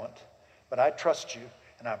what I want, but I trust you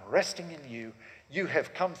and I'm resting in you. You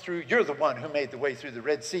have come through. You're the one who made the way through the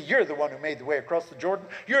Red Sea. You're the one who made the way across the Jordan.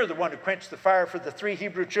 You're the one who quenched the fire for the 3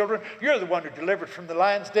 Hebrew children. You're the one who delivered from the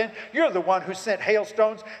lion's den. You're the one who sent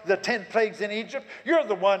hailstones, the 10 plagues in Egypt. You're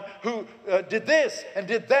the one who did this and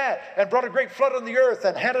did that and brought a great flood on the earth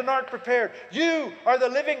and had an ark prepared. You are the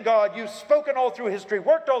living God. You've spoken all through history,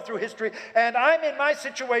 worked all through history, and I'm in my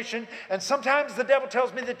situation, and sometimes the devil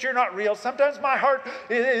tells me that you're not real. Sometimes my heart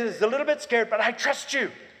is a little bit scared, but I trust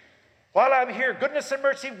you. While I'm here, goodness and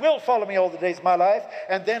mercy will follow me all the days of my life,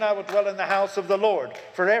 and then I will dwell in the house of the Lord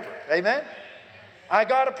forever. Amen? I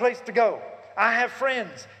got a place to go. I have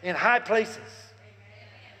friends in high places.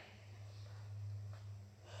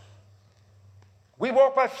 We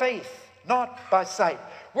walk by faith, not by sight.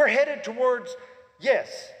 We're headed towards,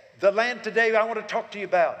 yes, the land today I want to talk to you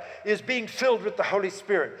about is being filled with the Holy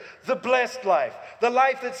Spirit. The blessed life. The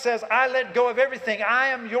life that says, I let go of everything. I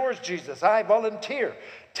am yours, Jesus. I volunteer.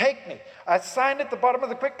 Take me. I signed at the bottom of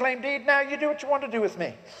the quitclaim deed. Now you do what you want to do with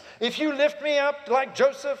me. If you lift me up like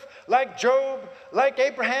Joseph, like Job, like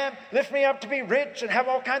Abraham, lift me up to be rich and have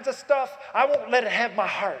all kinds of stuff, I won't let it have my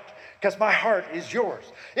heart, because my heart is yours.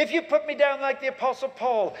 If you put me down like the Apostle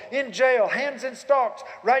Paul, in jail, hands in stocks,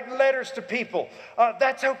 writing letters to people,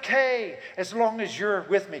 that's okay as long as you're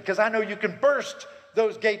with me, because I know you can burst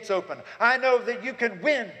those gates open. I know that you can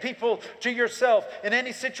win people to yourself in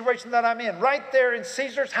any situation that I'm in. Right there in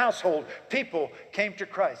Caesar's household, people came to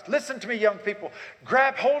Christ. Listen to me, young people.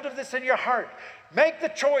 Grab hold of this in your heart. Make the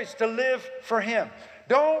choice to live for Him.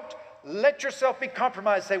 Don't let yourself be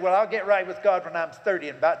compromised. Say, well, I'll get right with God when I'm 30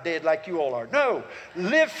 and about dead like you all are. No,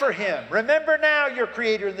 live for Him. Remember now your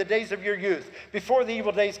Creator in the days of your youth, before the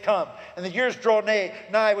evil days come and the years draw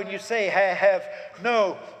nigh when you say, I have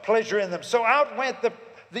no pleasure in them. So out went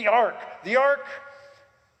the ark. The ark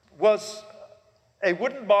was a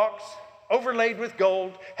wooden box overlaid with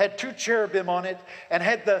gold, had 2 cherubim on it, and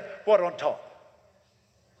had the, what on top?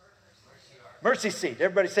 Mercy seat.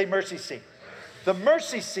 Everybody say mercy seat. The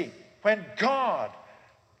mercy seat. When God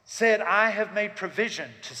said, I have made provision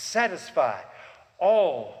to satisfy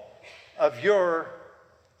all of your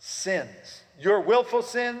sins, your willful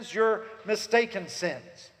sins, your mistaken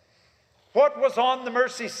sins. What was on the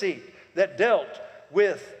mercy seat that dealt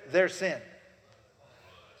with their sin?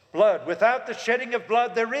 Blood. Without the shedding of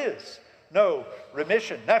blood, there is no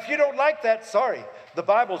remission. Now, if you don't like that, sorry. The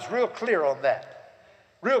Bible's real clear on that.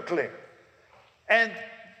 Real clear. And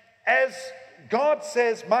as God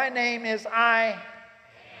says, my name is I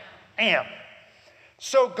am.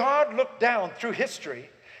 So God looked down through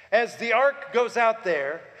history as the ark goes out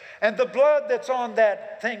there, and the blood that's on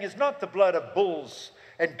that thing is not the blood of bulls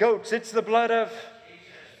and goats. It's the blood of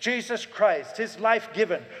Jesus Christ, His life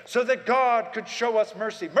given, so that God could show us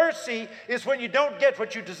mercy. Mercy is when you don't get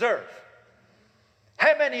what you deserve.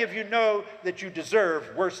 How many of you know that you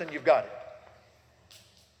deserve worse than you've got it?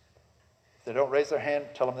 If they don't raise their hand,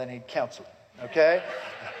 tell them they need counseling. Okay?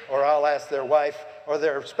 Or I'll ask their wife or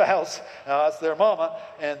their spouse, and I'll ask their mama,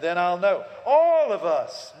 and then I'll know. All of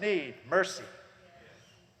us need mercy.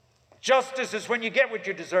 Justice is when you get what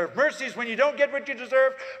you deserve. Mercy is when you don't get what you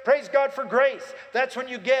deserve. Praise God for grace. That's when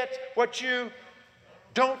you get what you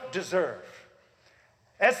don't deserve.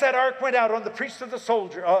 As that ark went out on the priests of the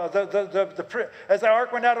soldier, as the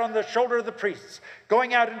ark went out on the shoulder of the priests,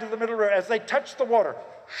 going out into the middle river, as they touched the water,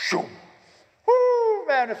 shoom. Woo,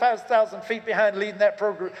 man, if I was 1,000 feet behind leading that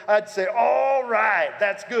program, I'd say, all right,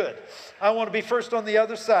 that's good. I want to be first on the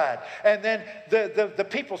other side. And then the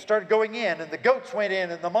people started going in, and the goats went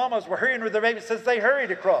in, and the mamas were hurrying with their babies. It says they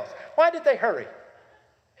hurried across. Why did they hurry?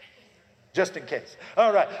 Just in case.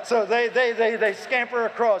 All right, so they scamper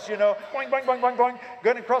across, you know, boing, boing, boing, boing, boing,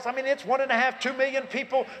 going across. I mean, it's 1.5, 2 million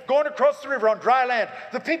people going across the river on dry land.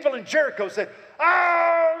 The people in Jericho said,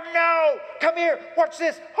 oh, no, come here, watch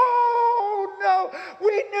this. Oh, no,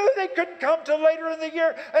 we knew they couldn't come till later in the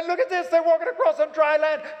year. And look at this, they're walking across on dry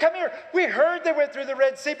land. Come here. We heard they went through the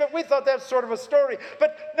Red Sea, but we thought that was sort of a story.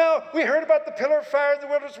 But no, we heard about the pillar of fire in the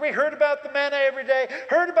wilderness. We heard about the manna every day,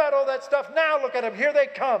 heard about all that stuff. Now look at them, here they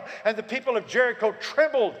come. And the people of Jericho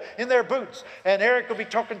trembled in their boots. And Eric will be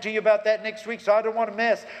talking to you about that next week, so I don't want to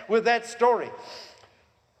mess with that story.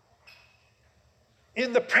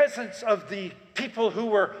 In the presence of the people who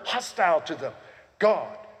were hostile to them,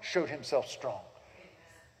 God showed Himself strong.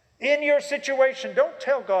 In your situation, don't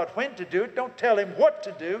tell God when to do it. Don't tell Him what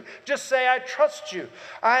to do. Just say, I trust you.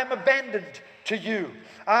 I am abandoned to you.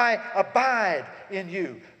 I abide in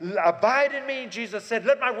you. Abide in me, Jesus said.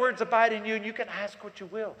 Let my words abide in you, and you can ask what you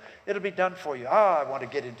will. It'll be done for you. I want to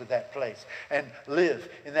get into that place and live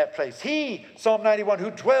in that place. He, Psalm 91,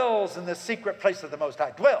 who dwells in the secret place of the Most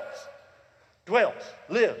High, dwells,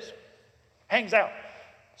 lives, hangs out,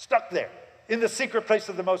 stuck there. In the secret place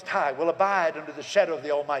of the Most High will abide under the shadow of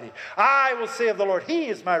the Almighty. I will say of the Lord, He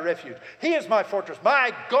is my refuge. He is my fortress.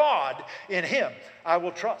 My God, in Him I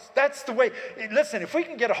will trust. That's the way. Listen, if we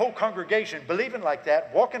can get a whole congregation believing like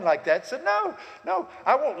that, walking like that, say, no,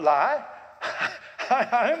 I won't lie.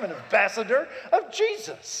 I am an ambassador of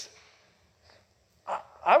Jesus.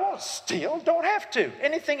 I won't steal, don't have to.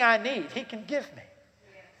 Anything I need, He can give me.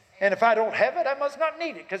 And if I don't have it, I must not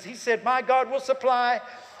need it, because He said, my God will supply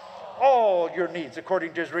all your needs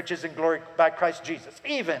according to His riches and glory by Christ Jesus,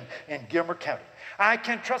 even in Gilmer County. I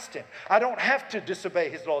can trust Him. I don't have to disobey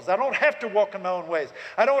His laws. I don't have to walk in my own ways.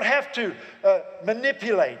 I don't have to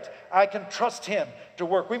manipulate. I can trust Him to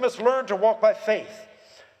work. We must learn to walk by faith,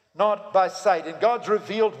 not by sight, in God's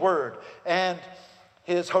revealed word and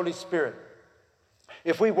His Holy Spirit.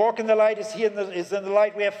 If we walk in the light as He is in the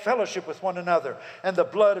light, we have fellowship with one another. And the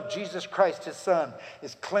blood of Jesus Christ, His Son,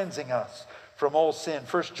 is cleansing us from all sin.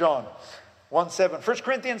 1 John 1:7. 1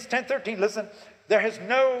 Corinthians 10:13. Listen, there has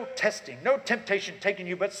no testing, no temptation taken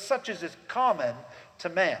you, but such as is common to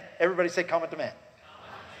man. Everybody say common to man.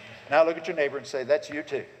 Now look at your neighbor and say, that's you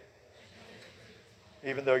too.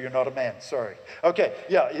 Even though you're not a man, sorry. Okay,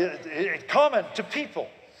 yeah, it's common to people.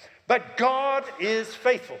 But God is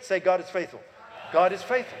faithful. Say, God is faithful. God is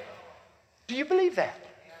faithful. Do you believe that?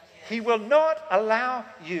 He will not allow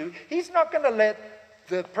you, He's not going to let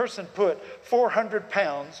the person put 400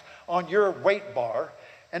 pounds on your weight bar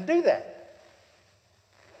and do that,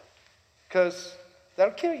 because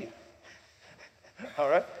that'll kill you. All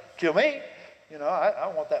right? Kill me. You know,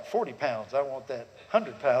 I want that 40 pounds. I want that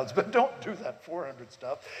 100 pounds, but don't do that 400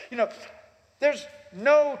 stuff. You know, there's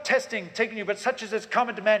no testing taken you, but such as is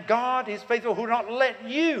common to man. God is faithful, who will not let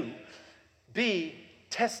you be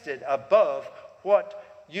tested above what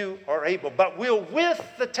you are able, but will, with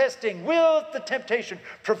the testing, with the temptation,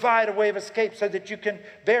 provide a way of escape so that you can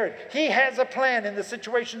bear it. He has a plan in the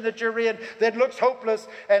situation that you're in that looks hopeless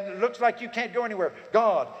and looks like you can't go anywhere.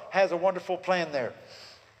 God has a wonderful plan there.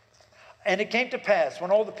 And it came to pass,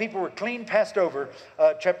 when all the people were clean passed over,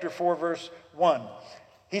 chapter 4, verse 1,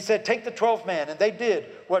 He said, take the 12 men. And they did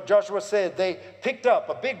what Joshua said. They picked up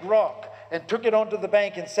a big rock and took it onto the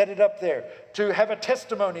bank and set it up there to have a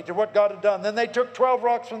testimony to what God had done. Then they took 12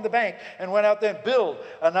 rocks from the bank and went out there and built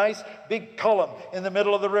a nice big column in the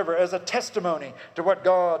middle of the river as a testimony to what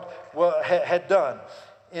God had done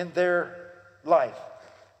in their life.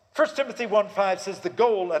 1 Timothy 1:5 says the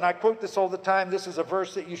goal, and I quote this all the time, this is a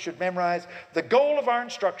verse that you should memorize. The goal of our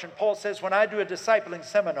instruction, Paul says, when I do a discipling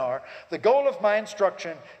seminar, the goal of my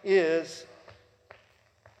instruction is,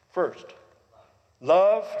 first,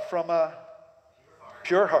 love from a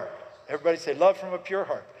pure heart. Everybody say, love from a pure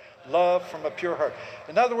heart. Love from a pure heart.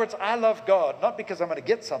 In other words, I love God, not because I'm going to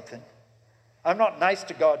get something. I'm not nice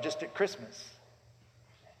to God just at Christmas.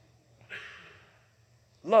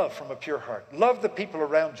 Love from a pure heart. Love the people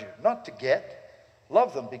around you, not to get.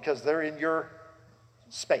 Love them because they're in your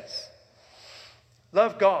space.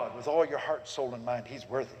 Love God with all your heart, soul, and mind. He's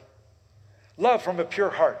worthy. Love from a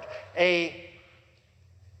pure heart. A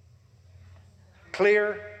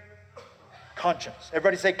clear conscience.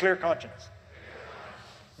 Everybody say clear conscience.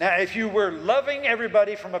 Now, if you were loving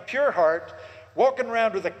everybody from a pure heart, walking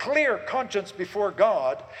around with a clear conscience before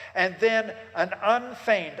God, and then an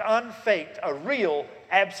unfeigned, unfaked, a real,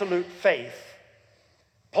 absolute faith,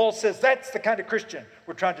 Paul says that's the kind of Christian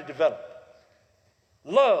we're trying to develop.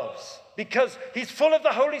 Loves, because he's full of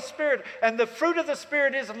the Holy Spirit, and the fruit of the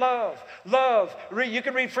Spirit is love. Love, you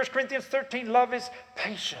can read 1 Corinthians 13, love is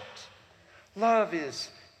patient. Love is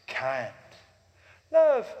kind.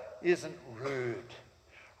 Love isn't rude.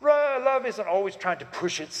 Love isn't always trying to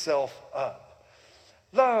push itself up.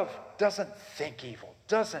 Love doesn't think evil,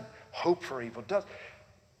 doesn't hope for evil.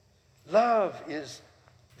 Love is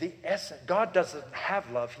the essence. God doesn't have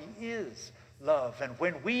love. He is love. And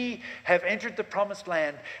when we have entered the promised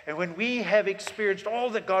land, and when we have experienced all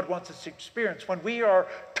that God wants us to experience, when we are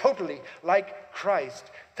totally like Christ,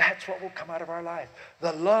 that's what will come out of our life.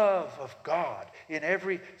 The love of God in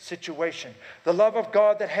every situation. The love of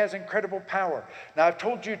God that has incredible power. Now, I've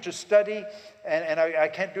told you to study, and I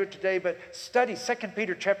can't do it today, but study 2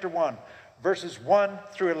 Peter chapter 1, verses 1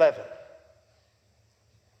 through 11.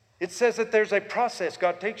 It says that there's a process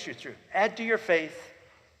God takes you through. Add to your faith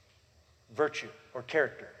virtue or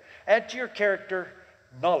character. Add to your character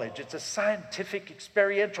knowledge. It's a scientific,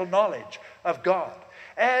 experiential knowledge of God.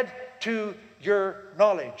 Add to your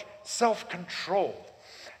knowledge self-control.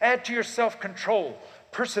 Add to your self-control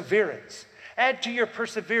perseverance. Add to your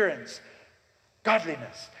perseverance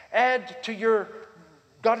godliness. Add to your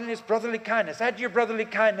godliness brotherly kindness. Add to your brotherly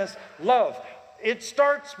kindness love. It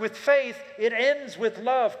starts with faith. It ends with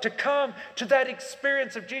love. To come to that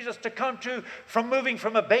experience of Jesus, to come to from moving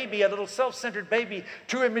from a baby, a little self-centered baby,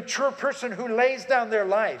 to a mature person who lays down their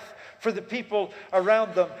life for the people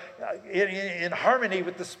around them in harmony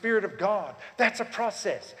with the Spirit of God. That's a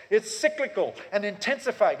process. It's cyclical and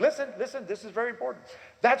intensifying. Listen, this is very important.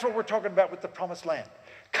 That's what we're talking about with the promised land.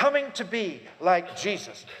 Coming to be like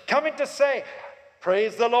Jesus. Coming to say,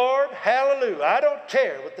 praise the Lord, hallelujah. I don't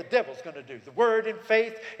care what the devil's going to do. The word in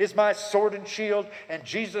faith is my sword and shield, and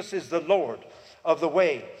Jesus is the Lord of the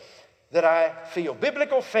way that I feel.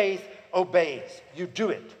 Biblical faith obeys. You do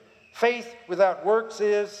it. Faith without works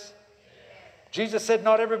is... Jesus said,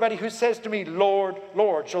 not everybody who says to me, Lord,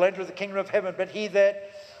 Lord, shall enter the kingdom of heaven, but he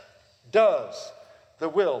that does the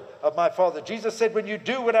will of my Father. Jesus said, when you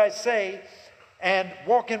do what I say and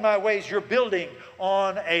walk in my ways, you're building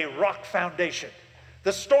on a rock foundation.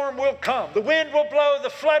 The storm will come, the wind will blow, the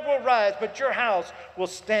flood will rise, but your house will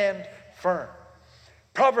stand firm.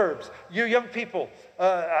 Proverbs, you young people,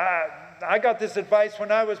 I got this advice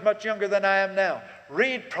when I was much younger than I am now.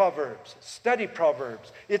 Read Proverbs, study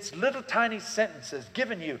Proverbs. It's little tiny sentences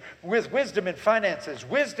given you with wisdom in finances,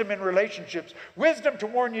 wisdom in relationships, wisdom to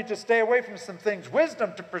warn you to stay away from some things,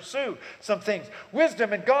 wisdom to pursue some things,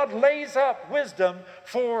 wisdom. And God lays up wisdom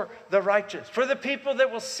for the righteous, for the people that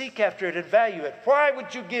will seek after it and value it. Why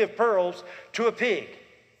would you give pearls to a pig?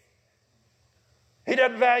 He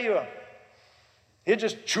doesn't value them. He'll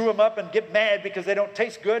just chew them up and get mad because they don't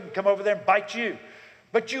taste good and come over there and bite you.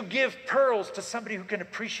 But you give pearls to somebody who can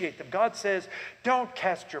appreciate them. God says, don't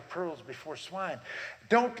cast your pearls before swine.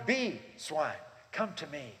 Don't be swine. Come to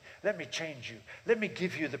me. Let me change you. Let me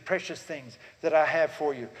give you the precious things that I have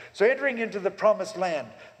for you. So entering into the promised land,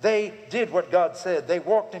 they did what God said. They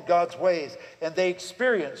walked in God's ways, and they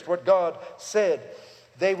experienced what God said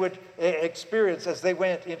they would experience as they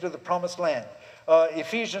went into the promised land.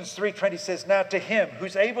 Ephesians 3:20 says, now to him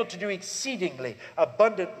who's able to do exceedingly,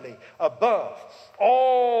 abundantly, above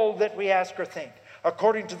all that we ask or think,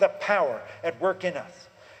 according to the power at work in us.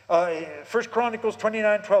 1 Chronicles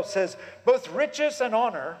 29:12 says, both riches and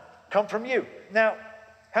honor come from you. Now,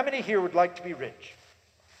 how many here would like to be rich?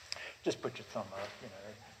 Just put your thumb up,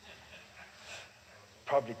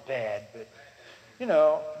 Probably bad, but,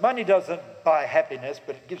 money doesn't buy happiness,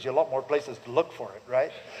 but it gives you a lot more places to look for it,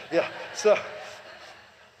 right? Yeah, so...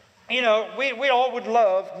 we all would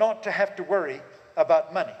love not to have to worry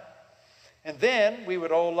about money. And then we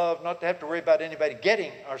would all love not to have to worry about anybody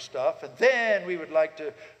getting our stuff. And then we would like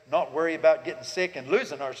to not worry about getting sick and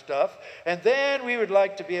losing our stuff. And then we would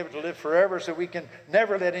like to be able to live forever so we can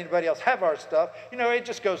never let anybody else have our stuff. It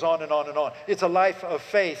just goes on and on and on. It's a life of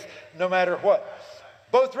faith no matter what.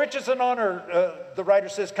 Both riches and honor, the writer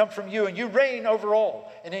says, come from you, and you reign over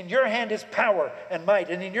all. And in your hand is power and might,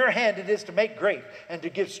 and in your hand it is to make great and to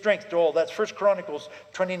give strength to all. That's 1 Chronicles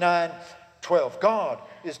 29:12. God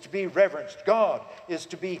is to be reverenced. God is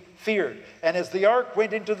to be feared. And as the ark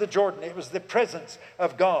went into the Jordan, it was the presence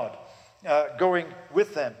of God going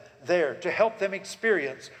with them there to help them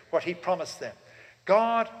experience what he promised them.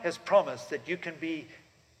 God has promised that you can be,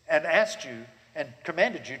 and asked you and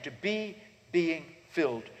commanded you to be being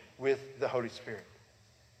filled with the Holy Spirit.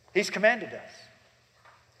 He's commanded us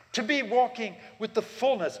to be walking with the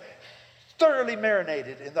fullness, thoroughly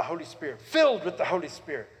marinated in the Holy Spirit, filled with the Holy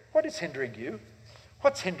Spirit. What is hindering you?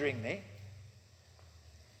 What's hindering me?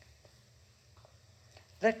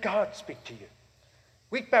 Let God speak to you.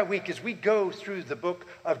 Week by week, as we go through the book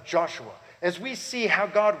of Joshua, as we see how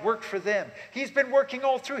God worked for them, he's been working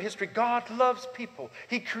all through history. God loves people.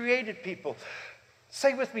 He created people.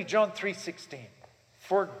 Say with me, John 3:16.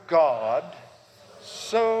 For God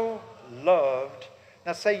so loved,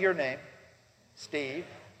 now say your name, Steve,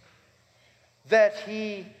 that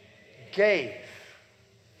he gave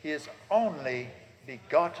his only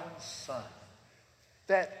begotten Son,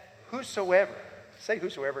 that whosoever, say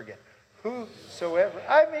whosoever again, whosoever,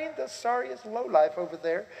 I mean the sorriest lowlife over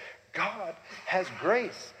there, God has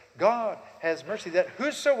grace, God has mercy, that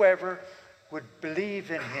whosoever would believe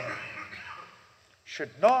in him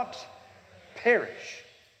should not perish.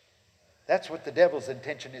 That's what the devil's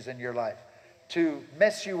intention is in your life. To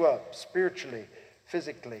mess you up spiritually,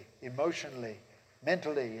 physically, emotionally,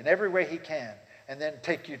 mentally, in every way he can, and then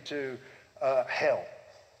take you to hell.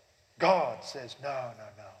 God says, no.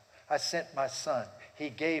 I sent my Son. He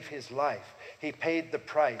gave his life. He paid the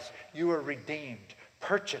price. You are redeemed,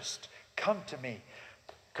 purchased. Come to me.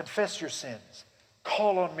 Confess your sins.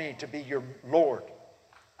 Call on me to be your Lord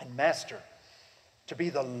and Master, to be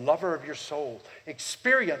the lover of your soul.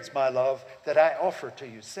 Experience my love that I offer to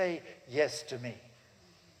you. Say yes to me.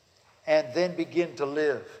 And then begin to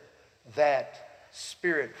live that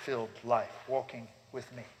Spirit-filled life walking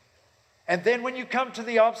with me. And then when you come to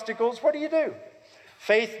the obstacles, what do?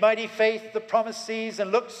 Faith, mighty faith, the promise sees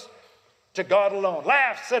and looks to God alone,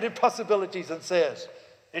 laughs at impossibilities and says,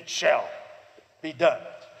 it shall be done.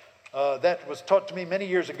 That was taught to me many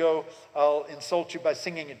years ago. I'll insult you by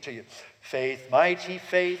singing it to you. Faith, mighty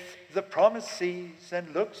faith, the promise sees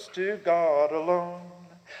and looks to God alone,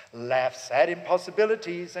 laughs at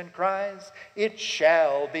impossibilities and cries, it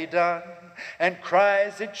shall be done. And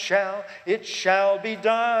cries, it shall be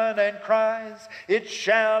done. And cries, it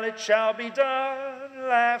shall be done.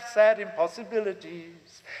 Laughs at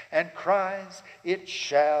impossibilities and cries, it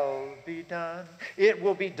shall be done. It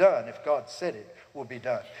will be done if God said it will be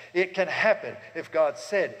done. It can happen if God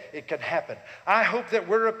said it can happen. I hope that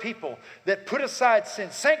we're a people that put aside sin,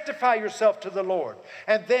 sanctify yourself to the Lord,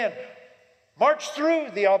 and then march through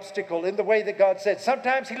the obstacle in the way that God said.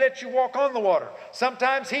 Sometimes He lets you walk on the water.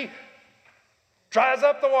 Sometimes He dries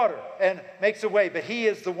up the water and makes a way. But He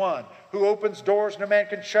is the one who opens doors no man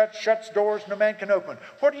can shut, shuts doors no man can open.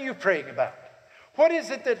 What are you praying about? What is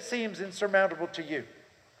it that seems insurmountable to you?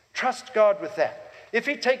 Trust God with that. If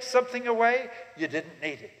He takes something away, you didn't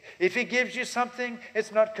need it. If He gives you something,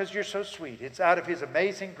 it's not because you're so sweet. It's out of His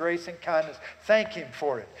amazing grace and kindness. Thank Him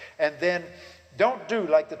for it. And then don't do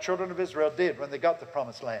like the children of Israel did when they got the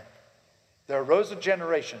promised land. There arose a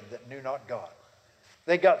generation that knew not God.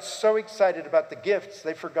 They got so excited about the gifts,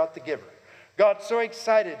 they forgot the giver. Got so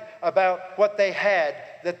excited about what they had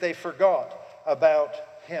that they forgot about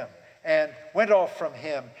Him and went off from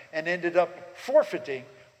Him and ended up forfeiting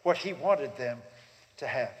what He wanted them to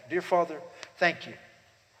have. Dear Father, thank you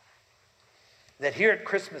that here at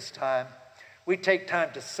Christmas time, we take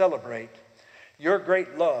time to celebrate your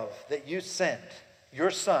great love that you sent your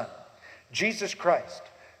Son, Jesus Christ,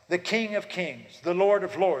 the King of Kings, the Lord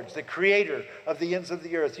of Lords, the Creator of the ends of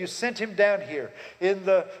the earth. You sent Him down here in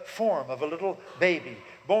the form of a little baby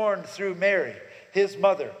born through Mary, His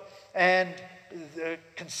mother, and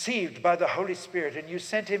conceived by the Holy Spirit, and you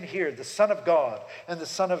sent Him here, the Son of God and the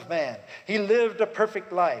Son of Man. He lived a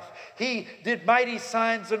perfect life. He did mighty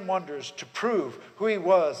signs and wonders to prove who He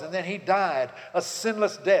was, and then He died a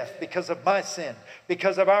sinless death because of my sin,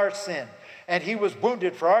 because of our sin. And He was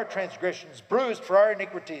wounded for our transgressions, bruised for our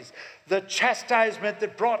iniquities. The chastisement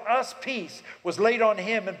that brought us peace was laid on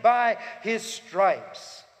Him, and by His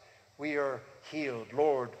stripes we are healed.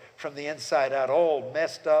 Lord, from the inside out, all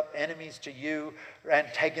messed up, enemies to you,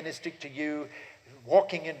 antagonistic to you,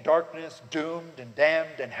 walking in darkness, doomed and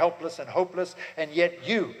damned and helpless and hopeless, and yet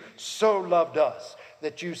you so loved us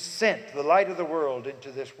that you sent the light of the world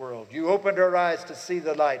into this world. You opened our eyes to see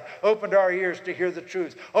the light, opened our ears to hear the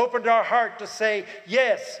truth, opened our heart to say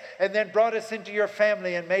yes, and then brought us into your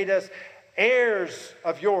family and made us heirs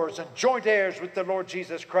of yours and joint heirs with the Lord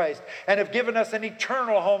Jesus Christ, and have given us an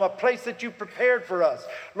eternal home, a place that you prepared for us.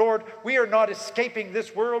 Lord, we are not escaping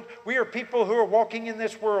this world. We are people who are walking in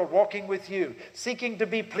this world, walking with you, seeking to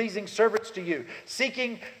be pleasing servants to you,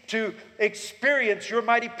 seeking to experience your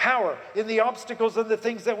mighty power in the obstacles and the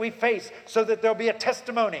things that we face, so that there'll be a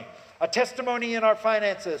testimony in our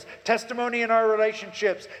finances, testimony in our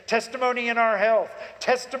relationships, testimony in our health,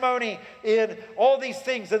 testimony in all these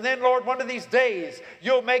things. And then, Lord, one of these days,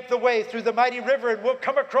 you'll make the way through the mighty river, and we'll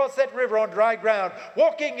come across that river on dry ground,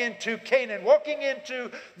 walking into Canaan, walking into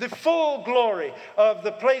the full glory of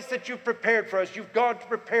the place that you've prepared for us. You've gone to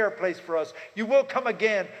prepare a place for us. You will come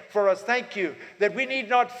again for us. Thank you that we need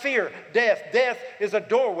not fear death. Death is a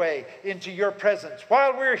doorway into your presence.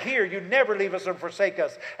 While we're here, you never leave us or forsake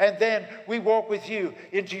us. And then we walk with you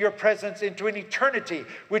into your presence, into an eternity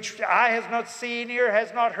which eye has not seen, ear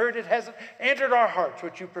has not heard, it hasn't entered our hearts,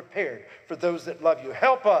 what you prepared for those that love you.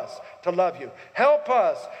 Help us to love you. Help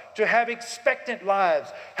us to have expectant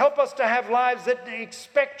lives. Help us to have lives that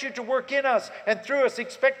expect you to work in us and through us,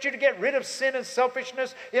 expect you to get rid of sin and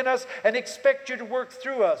selfishness in us, and expect you to work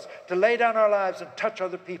through us to lay down our lives and touch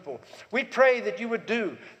other people. We pray that you would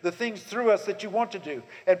do the things through us that you want to do,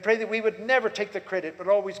 and pray that we would never take the credit, but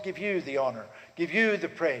always give you the honor, give you the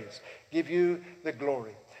praise, give you the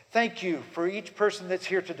glory. Thank you for each person that's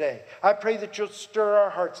here today. I pray that you'll stir our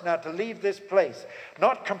hearts now to leave this place,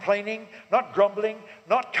 not complaining, not grumbling,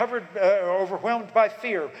 not covered, overwhelmed by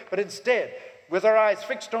fear, but instead with our eyes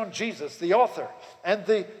fixed on Jesus, the author and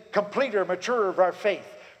the completer, maturer of our faith,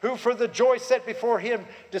 who for the joy set before him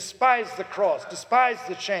despised the cross, despised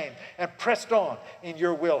the shame, and pressed on in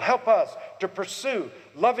your will. Help us to pursue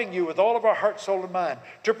loving you with all of our heart, soul, and mind,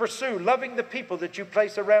 to pursue loving the people that you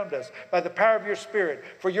place around us by the power of your Spirit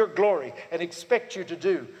for your glory, and expect you to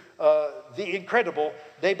do the incredible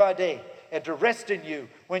day by day, and to rest in you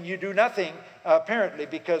when you do nothing, apparently,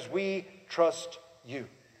 because we trust you.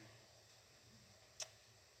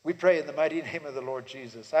 We pray in the mighty name of the Lord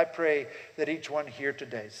Jesus. I pray that each one here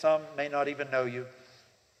today, some may not even know you.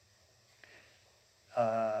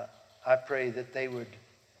 I pray that they would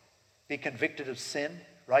be convicted of sin,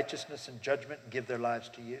 righteousness, and judgment and give their lives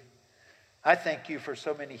to you. I thank you for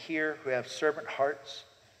so many here who have servant hearts,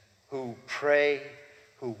 who pray,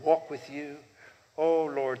 who walk with you. Oh,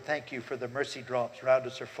 Lord, thank you for the mercy drops around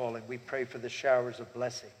us are falling. We pray for the showers of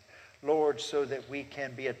blessing. Lord, so that we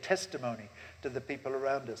can be a testimony to the people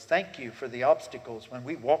around us. Thank you for the obstacles when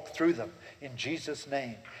we walk through them in Jesus'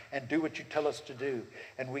 name and do what you tell us to do,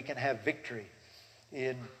 and we can have victory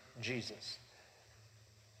in Jesus.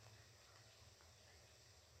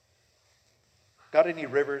 Got any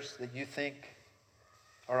rivers that you think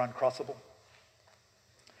are uncrossable?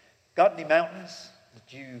 Got any mountains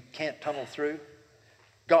that you can't tunnel through?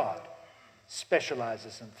 God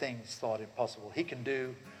specializes in things thought impossible. He can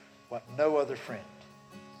do what no other friend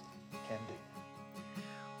can do.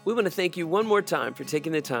 We want to thank you one more time for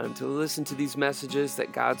taking the time to listen to these messages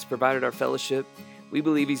that God's provided our fellowship. We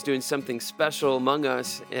believe He's doing something special among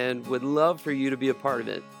us and would love for you to be a part of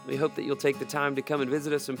it. We hope that you'll take the time to come and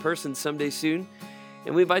visit us in person someday soon.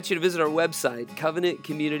 And we invite you to visit our website,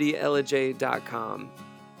 covenantcommunitylj.com.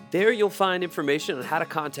 There you'll find information on how to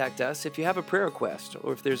contact us if you have a prayer request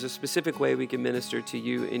or if there's a specific way we can minister to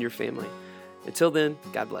you and your family. Until then,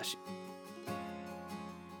 God bless you.